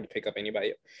can't afford to pick up anybody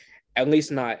else. At least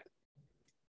not,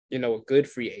 a good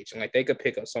free agent. Like they could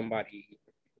pick up somebody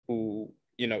who,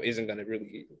 isn't gonna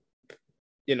really,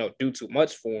 do too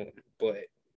much for him, but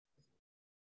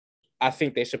I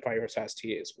think they should prioritize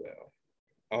Tia as well.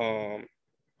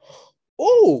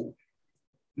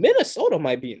 Minnesota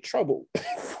might be in trouble.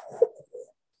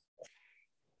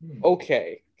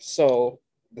 Okay, so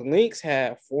the Lynx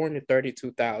have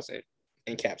 432,000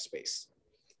 in cap space.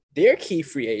 Their key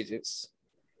free agents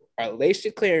are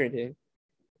Laisha Clarendon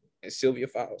and Sylvia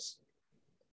Fowles.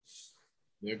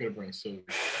 They're gonna bring Sylvia.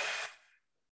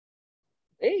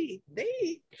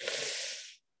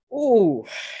 Ooh.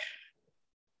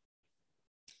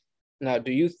 Now,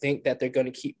 do you think that they're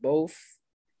going to keep both,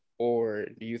 or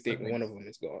do you think one of them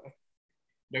is gone?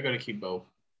 They're gonna keep both.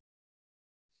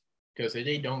 Because if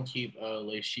they don't keep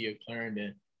Laisha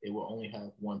Clarendon, they will only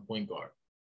have one point guard.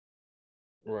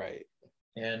 Right.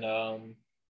 And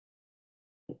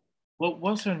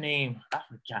what's her name? I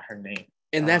forgot her name.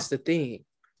 And that's the thing.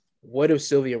 What if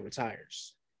Sylvia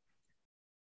retires?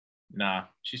 Nah,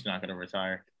 she's not gonna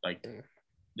retire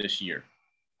this year.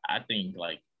 I think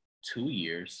 2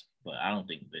 years, but I don't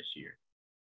think this year.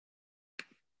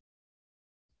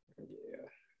 Yeah.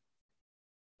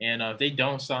 And if they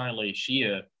don't sign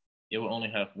Laisha, they will only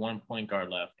have one point guard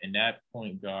left. And that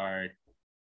point guard,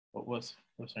 what's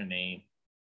her name?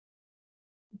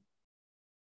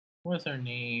 What's her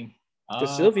name?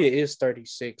 Because Sylvia is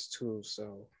 36 too,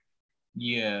 so.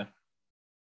 Yeah.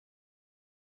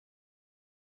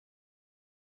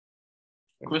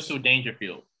 Crystal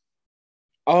Dangerfield.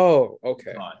 Oh,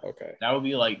 okay. Okay. That would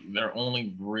be their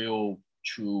only real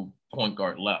true point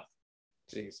guard left.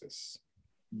 Jesus.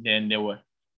 Then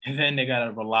they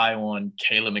gotta rely on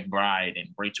Kayla McBride and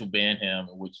Rachel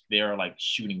Banham, which they're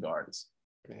shooting guards.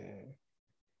 Man.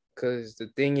 Because the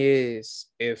thing is,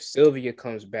 if Sylvia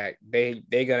comes back,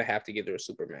 they're gonna have to give her a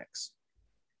supermax.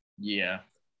 Yeah.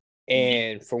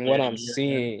 And from what I'm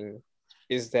seeing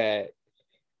is that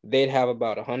they'd have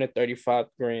about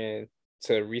 $135,000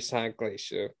 to re-sign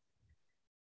Glacier.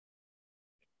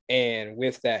 And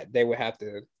with that, they would have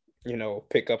to,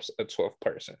 pick up a 12th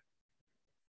person.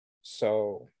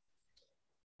 So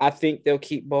I think they'll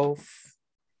keep both.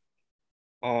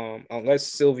 Unless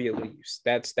Sylvia leaves.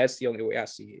 That's the only way I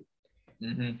see it.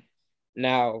 Mm-hmm.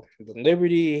 Now, the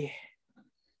Liberty,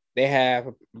 they have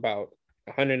about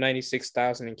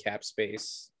 196,000 in cap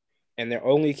space, and their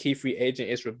only key free agent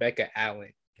is Rebecca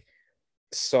Allen.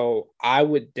 So I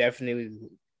would definitely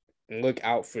look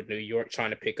out for New York trying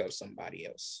to pick up somebody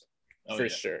else for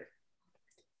sure.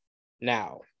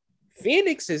 Now,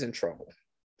 Phoenix is in trouble.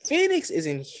 Phoenix is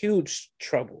in huge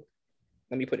trouble.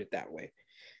 Let me put it that way.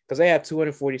 Because they have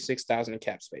 246,000 in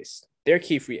cap space. They're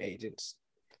key free agents.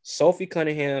 Sophie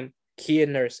Cunningham, Kia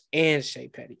Nurse, and Shea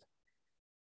Petty.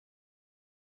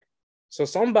 So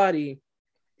somebody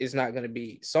is not going to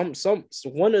be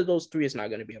one of those three is not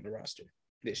going to be on the roster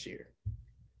this year.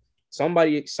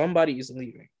 Somebody is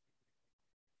leaving.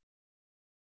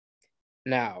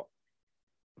 Now,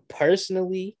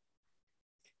 personally,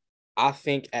 I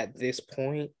think at this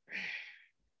point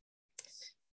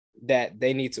that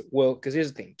they need to, because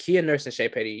here's the thing. Kia Nurse and Shea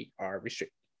Petty are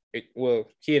restricted. Well,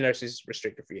 Kia Nurse is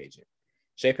restricted free agent.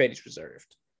 Shea Petty's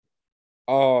reserved.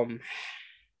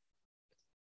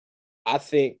 I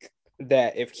think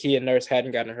that if Kia Nurse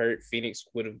hadn't gotten hurt, Phoenix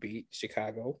would have beat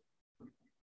Chicago.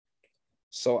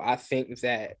 So I think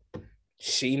that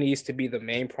she needs to be the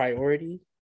main priority,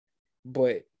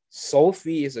 but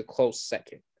Sophie is a close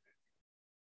second.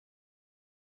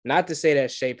 Not to say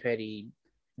that Shea Petty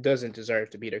doesn't deserve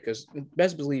to beat her, because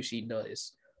best believe she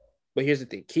does. But here's the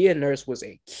thing. Kia Nurse was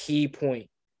a key point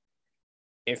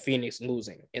in Phoenix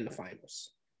losing in the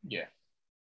finals. Yeah.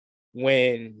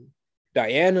 When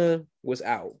Diana was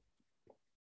out,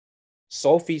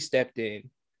 Sophie stepped in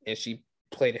and she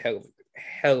played a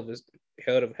hell of a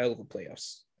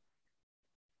playoffs.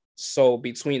 So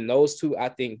between those two, I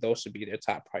think those should be their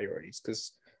top priorities,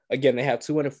 because again, they have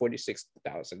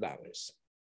 $246,000.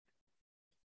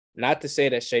 Not to say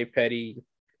that Shea Petty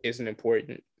isn't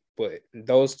important, but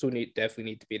those two definitely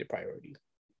need to be the priority.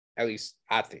 At least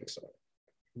I think so.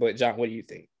 But John, what do you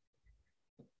think?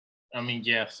 I mean,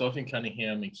 yeah, Sophie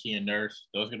Cunningham and Kia Nurse,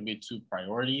 those are going to be two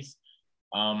priorities.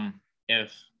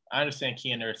 If I understand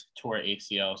Kia Nurse tore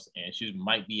ACLs and she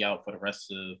might be out for the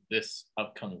rest of this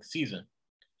upcoming season.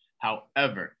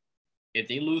 However, if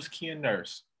they lose Kia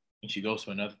Nurse and she goes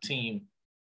to another team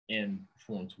and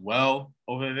performs well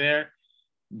over there,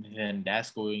 then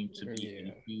that's going to be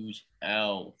a huge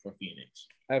L for Phoenix.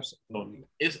 Absolutely. So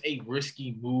it's a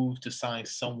risky move to sign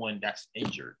someone that's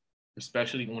injured,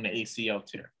 especially on the ACL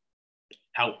tear.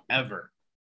 However,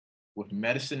 with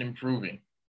medicine improving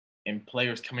and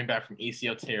players coming back from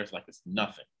ACL tears like it's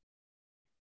nothing,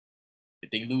 if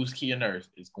they lose Kia Nurse,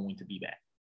 it's going to be bad.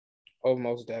 Oh,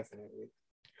 most definitely.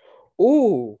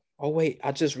 Ooh. Oh, wait.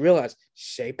 I just realized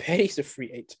Shea Petty's a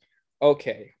free agent.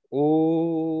 Okay.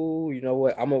 Ooh, you know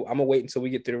what? I'm gonna wait until we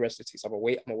get through the rest of the teams. I'm gonna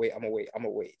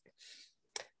wait.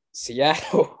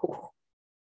 Seattle.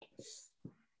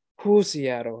 Who's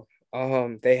Seattle?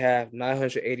 They have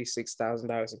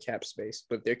 $986,000 in cap space,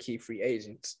 but they're key free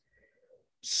agents.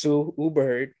 Sue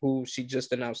Bird, who she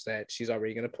just announced that she's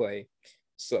already going to play.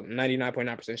 So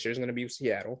 99.9% sure is going to be with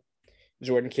Seattle.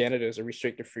 Jordan Canada is a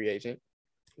restricted free agent.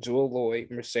 Jewel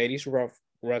Lloyd, Mercedes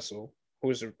Russell, who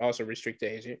is also a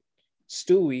restricted agent.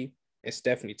 Stewie, and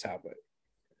Stephanie Talbot.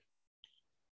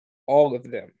 All of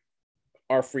them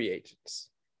are free agents.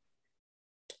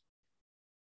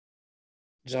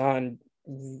 John,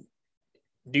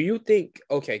 do you think,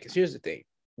 okay, because here's the thing.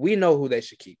 We know who they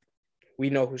should keep. We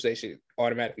know who they should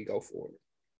automatically go forward.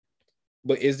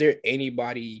 But is there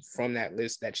anybody from that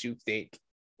list that you think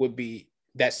would be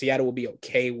that Seattle would be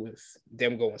okay with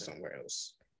them going somewhere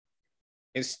else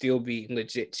and still be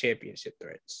legit championship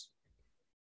threats?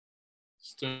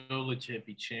 Still legit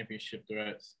be championship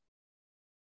threats.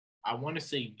 I want to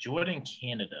say Jordan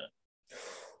Canada.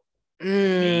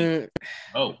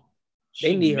 Oh,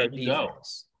 they need her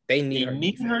defense. They need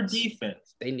her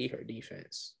defense. They need her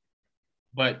defense.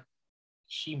 But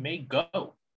she may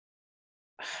go.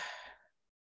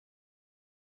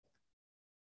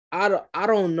 I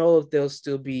don't know if they'll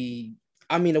still be.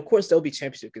 I mean, of course, they'll be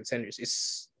championship contenders.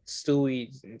 It's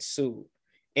Stewie and Sue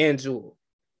and Jewel.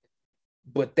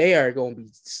 But they are going to be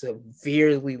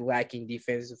severely lacking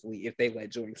defensively if they let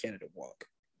Jordan Canada walk.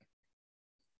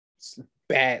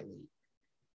 Badly.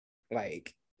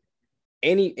 Like,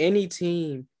 any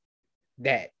team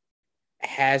that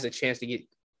has a chance to get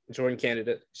Jordan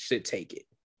Canada should take it.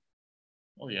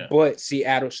 Oh, yeah. But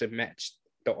Seattle should match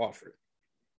the offer.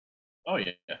 Oh,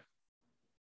 yeah.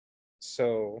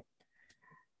 So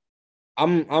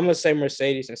I'm gonna say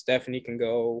Mercedes and Stephanie can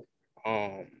go.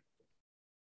 I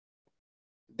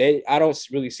don't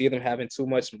really see them having too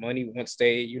much money once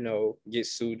they, get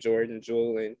Sue, Jordan,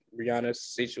 Jewel, and Rihanna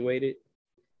situated.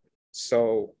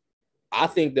 So I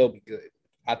think they'll be good.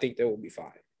 I think they will be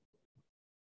fine.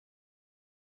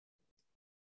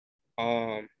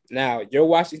 Now your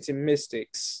Washington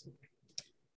Mystics,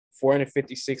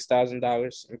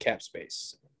 $456,000 in cap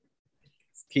space.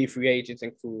 Key free agents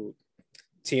include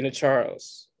Tina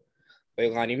Charles,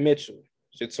 Leilani Mitchell,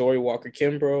 Shatori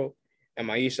Walker-Kimbrough, and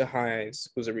Maisha Hines,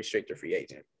 who's a restricted free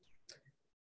agent.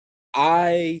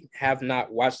 I have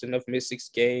not watched enough Mystics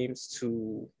games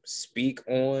to speak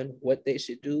on what they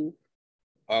should do.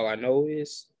 All I know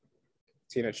is,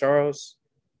 Tina Charles,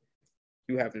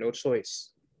 you have no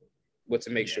choice but to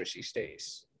make sure she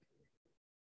stays.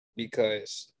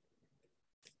 Because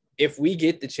if we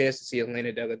get the chance to see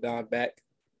Elena Delle Donne back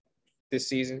this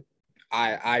season,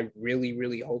 I really,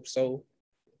 really hope so.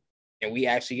 And we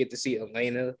actually get to see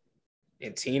Elena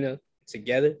and Tina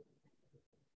together.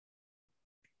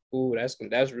 Ooh,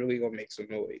 that's really gonna make some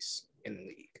noise in the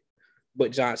league.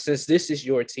 But John, since this is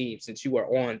your team, since you are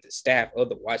on the staff of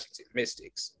the Washington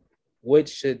Mystics, what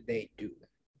should they do?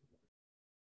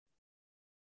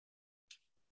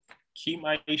 Keep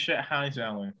Maisha Hines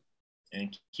Allen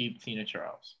and keep Tina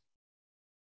Charles.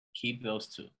 Keep those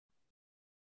two.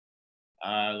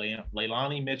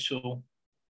 Leilani Mitchell,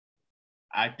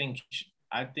 I think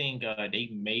they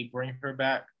may bring her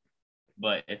back,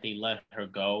 but if they let her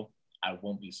go, I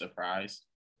won't be surprised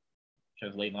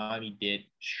because Leilani did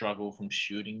struggle from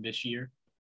shooting this year.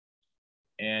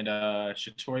 And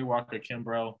Shatori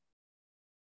Walker-Kimbrough,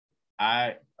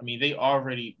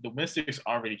 the Mystics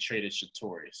already traded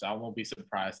Shatori, so I won't be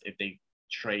surprised if they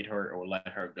trade her or let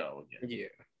her go again. Yeah.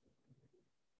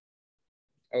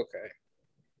 Okay.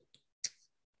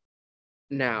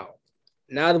 Now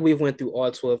that we've went through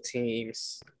all 12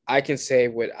 teams, I can say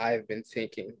what I've been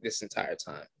thinking this entire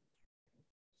time.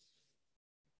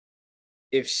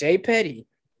 If Shea Petty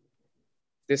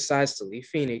decides to leave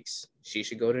Phoenix, she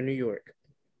should go to New York.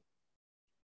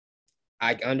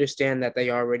 I understand that they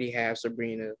already have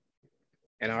Sabrina,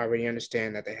 and I already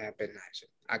understand that they have Ben Nigel.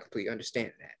 I completely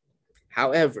understand that.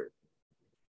 However,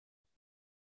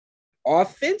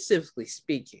 offensively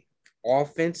speaking,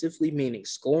 offensively meaning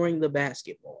scoring the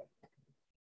basketball,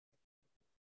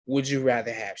 would you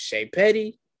rather have Shea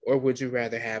Petty or would you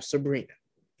rather have Sabrina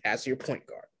as your point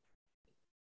guard?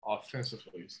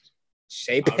 Offensively,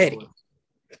 Shea Petty.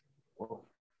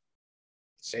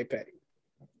 Shea Petty.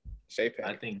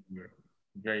 I think we're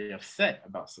very upset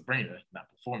about Sabrina not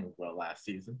performing well last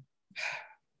season.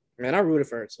 Man, I rooted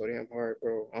for her so damn hard,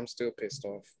 bro. I'm still pissed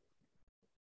off.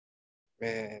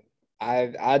 Man,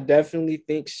 I definitely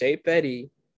think Shea Petty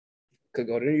could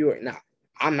go to New York. Now,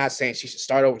 I'm not saying she should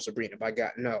start over Sabrina, by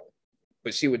God, no.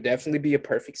 But she would definitely be a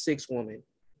perfect six woman.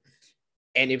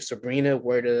 And if Sabrina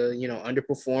were to,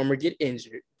 underperform or get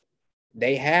injured,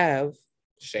 they have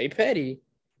Shea Petty,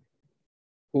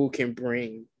 who can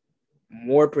bring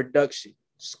more production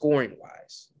scoring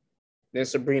wise than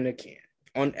Sabrina can,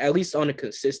 on at least on a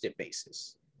consistent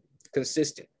basis.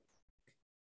 Consistent.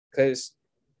 Because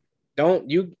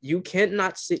you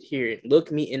cannot sit here and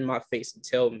look me in my face and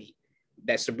tell me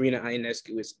that Sabrina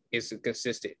Ionescu is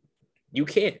consistent. You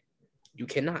can't. You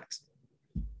cannot.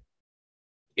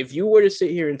 If you were to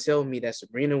sit here and tell me that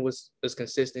Sabrina was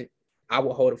consistent, I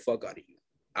would hold the fuck out of you.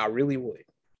 I really would.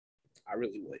 I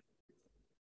really would.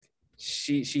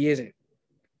 She isn't.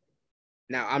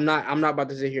 Now I'm not about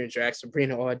to sit here and drag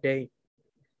Sabrina all day,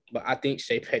 but I think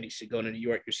Shea Petty should go to New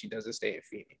York if she doesn't stay in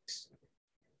Phoenix.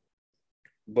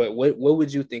 But what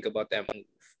would you think about that move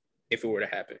if it were to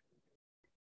happen?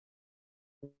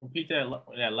 Repeat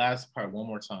that last part one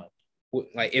more time.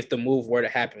 Like if the move were to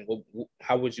happen,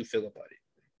 how would you feel about it?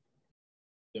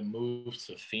 The move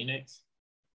to Phoenix?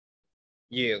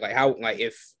 Yeah, like how, like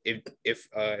if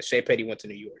Shea Petty went to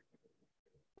New York.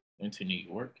 Into New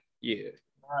York? Yeah.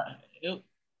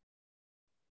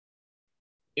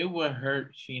 It would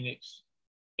hurt Phoenix.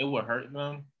 It would hurt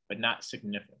them, but not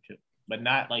significant. But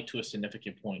not like to a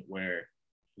significant point where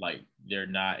like they're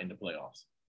not in the playoffs.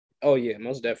 Oh yeah,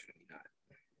 most definitely not.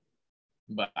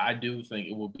 But I do think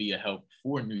it will be a help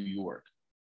for New York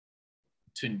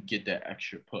to get that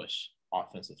extra push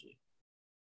offensively.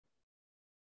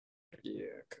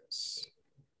 Yeah, because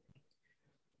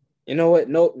you know what?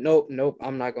 Nope.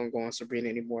 I'm not gonna go on Sabrina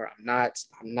anymore. I'm not.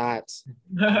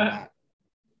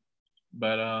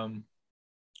 But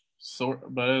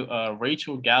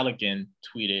Rachel Galligan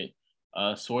tweeted,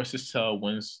 sources tell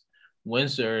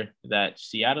Windsor that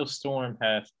Seattle Storm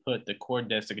have put the core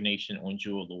designation on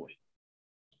Jewell Loyd.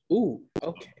 Ooh,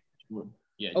 okay.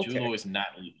 Yeah, okay. Jewell Loyd is not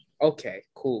leaving. Okay,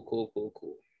 cool.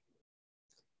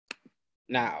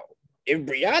 Now, if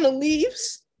Brianna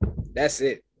leaves, that's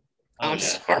it. I'm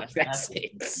sorry, that's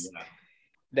it.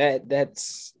 Yeah.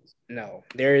 That's no.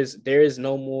 There is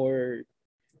no more.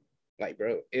 Like,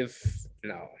 bro,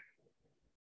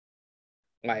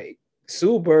 like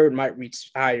Sue Bird might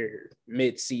retire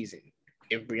mid-season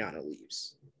if Brianna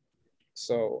leaves.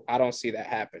 So I don't see that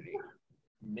happening.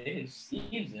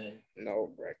 Mid-season?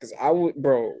 No, bro. Because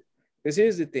because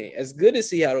here's the thing. As good as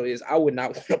Seattle is, I would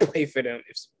not want to play for them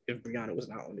if Brianna was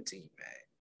not on the team, man.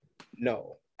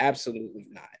 No, absolutely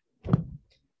not.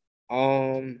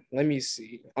 Let me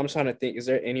see. I'm trying to think. Is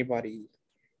there anybody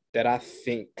that I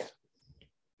think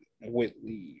would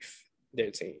leave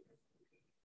their team?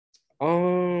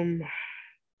 Well,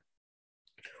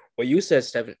 you said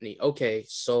Stephanie. Okay,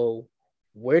 so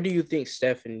where do you think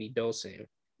Stephanie Dawson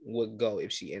would go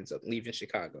if she ends up leaving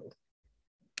Chicago?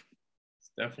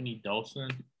 Stephanie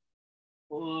Dawson?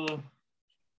 I'm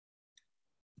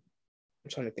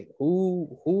trying to think.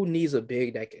 Who needs a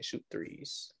big that can shoot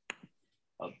threes?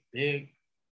 A big?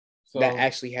 That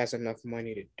actually has enough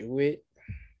money to do it?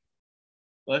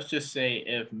 Let's just say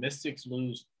if Mystics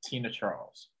lose Tina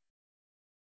Charles,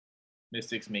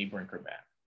 Mystics may bring her back.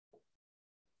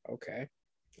 Okay.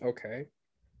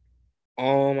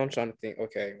 I'm trying to think.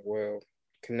 Okay, well,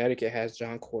 Connecticut has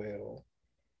John Quayle.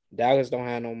 Dallas don't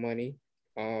have no money.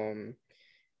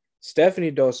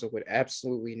 Stephanie Dawson would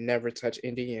absolutely never touch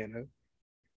Indiana.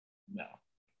 No.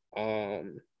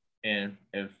 And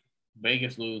if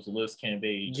Vegas lose, Liz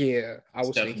Cambage. Yeah, I was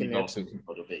Stephanie thinking that too.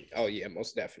 Oh yeah,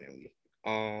 most definitely.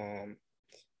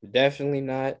 Definitely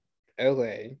not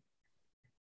LA.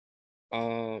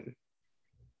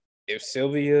 If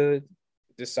Sylvia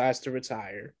decides to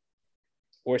retire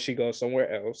or she goes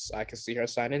somewhere else, I can see her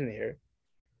signing there.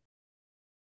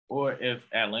 Or if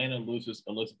Atlanta loses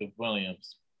Elizabeth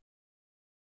Williams,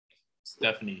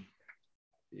 Stephanie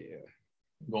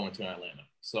going to Atlanta.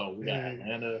 So we got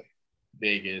Atlanta,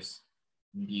 Vegas,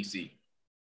 DC.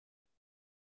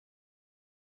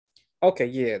 Okay,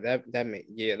 yeah, that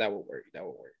would work. That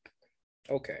would work.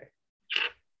 Okay.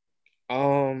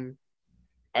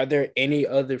 Are there any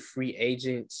other free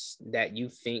agents that you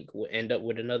think will end up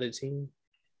with another team?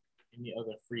 Any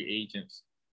other free agents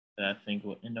that I think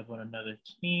will end up on another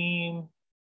team?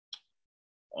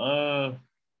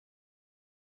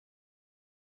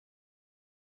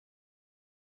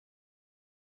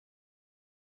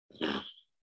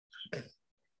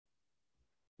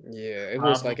 Yeah, it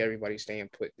looks like everybody's staying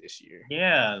put this year.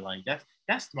 Yeah, like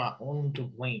that's my own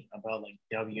complaint about like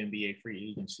WNBA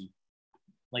free agency.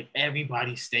 Like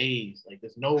everybody stays. Like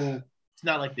it's not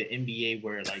like the NBA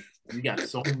where like you got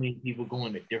so many people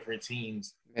going to different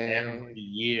teams every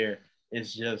year.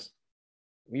 It's just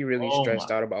We really Oh stressed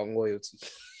my. out about loyalty.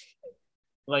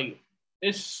 Like,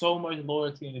 there's so much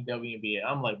loyalty in the WNBA.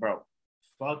 I'm like, bro,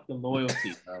 fuck the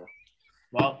loyalty, bro.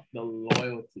 Fuck the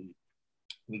loyalty.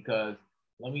 Because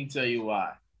let me tell you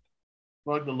why.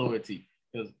 Fuck the loyalty.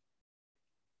 Because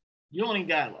you only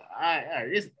got,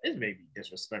 this may be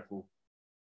disrespectful,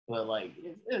 but like,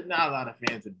 it's not a lot of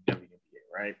fans of the WNBA,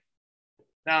 right?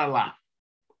 Not a lot.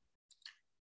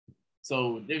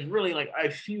 So there's really like a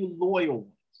few loyal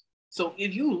ones. So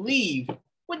if you leave,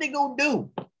 what they gonna do?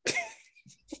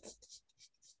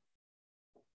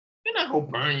 You're not gonna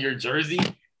burn your jersey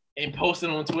and post it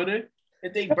on Twitter.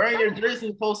 If they burn your jersey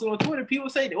and post it on Twitter, people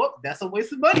say, "Well, that's a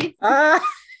waste of money." What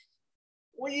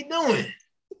are you doing?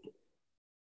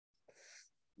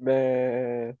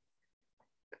 Man.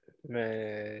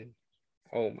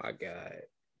 Oh my God.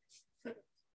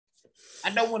 I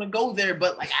don't want to go there,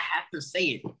 but like I have to say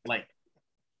it. Like,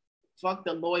 fuck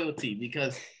the loyalty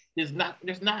because there's not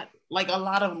like a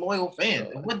lot of loyal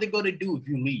fans. And what they gonna do if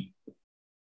you leave?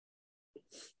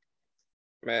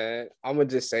 Man, I'm gonna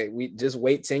just say we just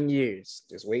wait 10 years.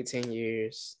 Just wait 10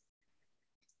 years.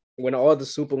 When all the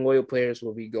super loyal players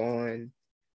will be gone,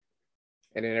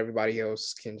 and then everybody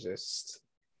else can just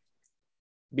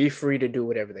be free to do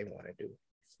whatever they want to do.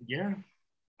 Yeah.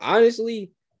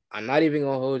 Honestly, I'm not even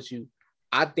gonna hold you.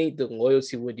 I think the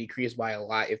loyalty would decrease by a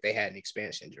lot if they had an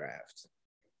expansion draft.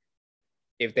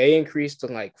 If they increased to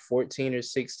like 14 or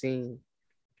 16,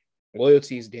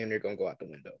 loyalty is damn near gonna go out the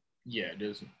window. Yeah,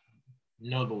 there's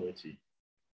no loyalty.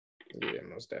 Yeah,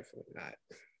 most definitely not.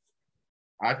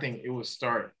 I think it would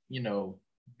start,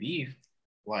 beef.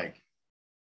 Like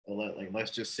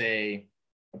let's just say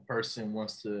a person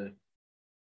wants to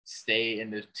stay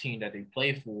in the team that they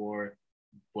play for,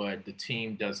 but the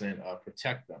team doesn't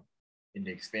protect them in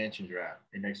the expansion draft.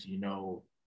 And next thing you know,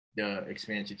 the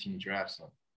expansion team drafts them.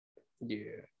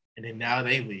 Yeah. And then now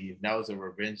they leave. Now it's a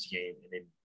revenge game, and then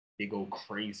they go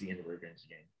crazy in the revenge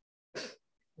game.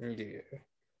 Yeah.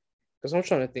 Because I'm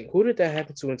trying to think, who did that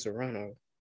happen to in Toronto?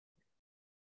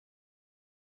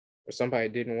 Or somebody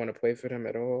didn't want to play for them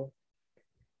at all?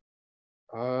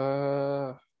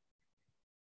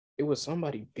 It was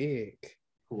somebody big.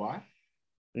 Why?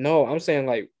 No, I'm saying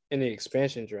like in the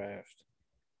expansion draft.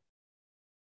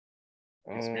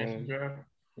 Expansion draft?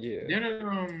 Yeah. Then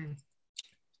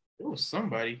it was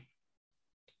somebody.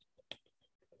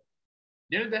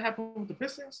 Didn't that happen with the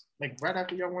Pistons? Like right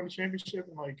after y'all won the championship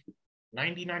in like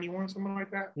 90, 91, something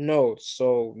like that? No,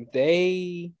 so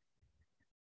it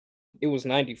was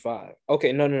 95.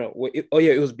 Okay, no. It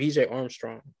was BJ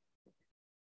Armstrong.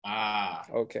 Ah.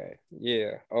 Okay.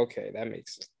 Yeah. Okay, that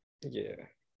makes sense. Yeah.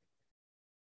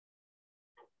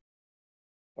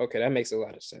 Okay, that makes a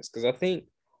lot of sense. Because I think,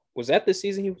 was that the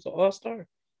season he was an All-Star?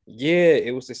 Yeah,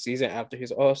 it was the season after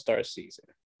his All-Star season.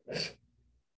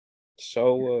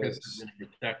 So was.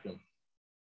 Protect him.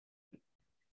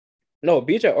 No,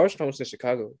 BJ Armstrong was in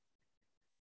Chicago.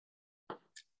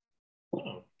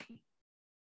 Oh.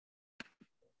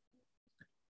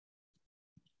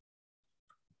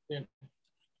 Then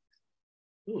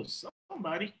it was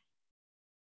somebody.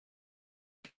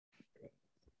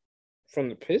 From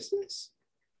the Pistons?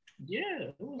 Yeah.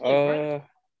 It was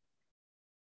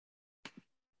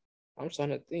I'm trying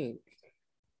to think.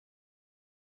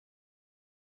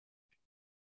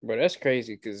 But that's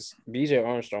crazy because BJ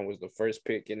Armstrong was the first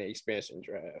pick in the expansion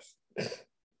draft.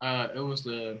 It was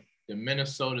the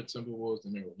Minnesota Timberwolves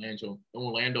and the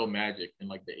Orlando Magic in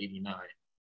like the 89.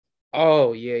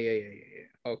 Oh, yeah.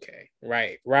 Okay.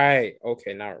 Right.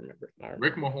 Okay, now I remember.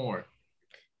 Rick Mahorn.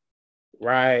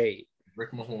 Right.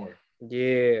 Rick Mahorn.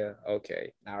 Yeah.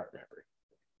 Okay, now I remember.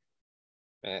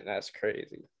 Man, that's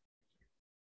crazy.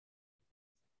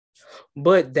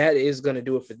 But that is going to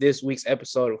do it for this week's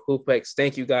episode of Hoopex.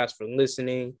 Thank you guys for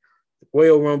listening. The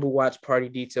Royal Rumble watch party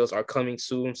details are coming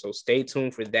soon, so stay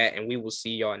tuned for that, and we will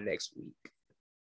see y'all next week.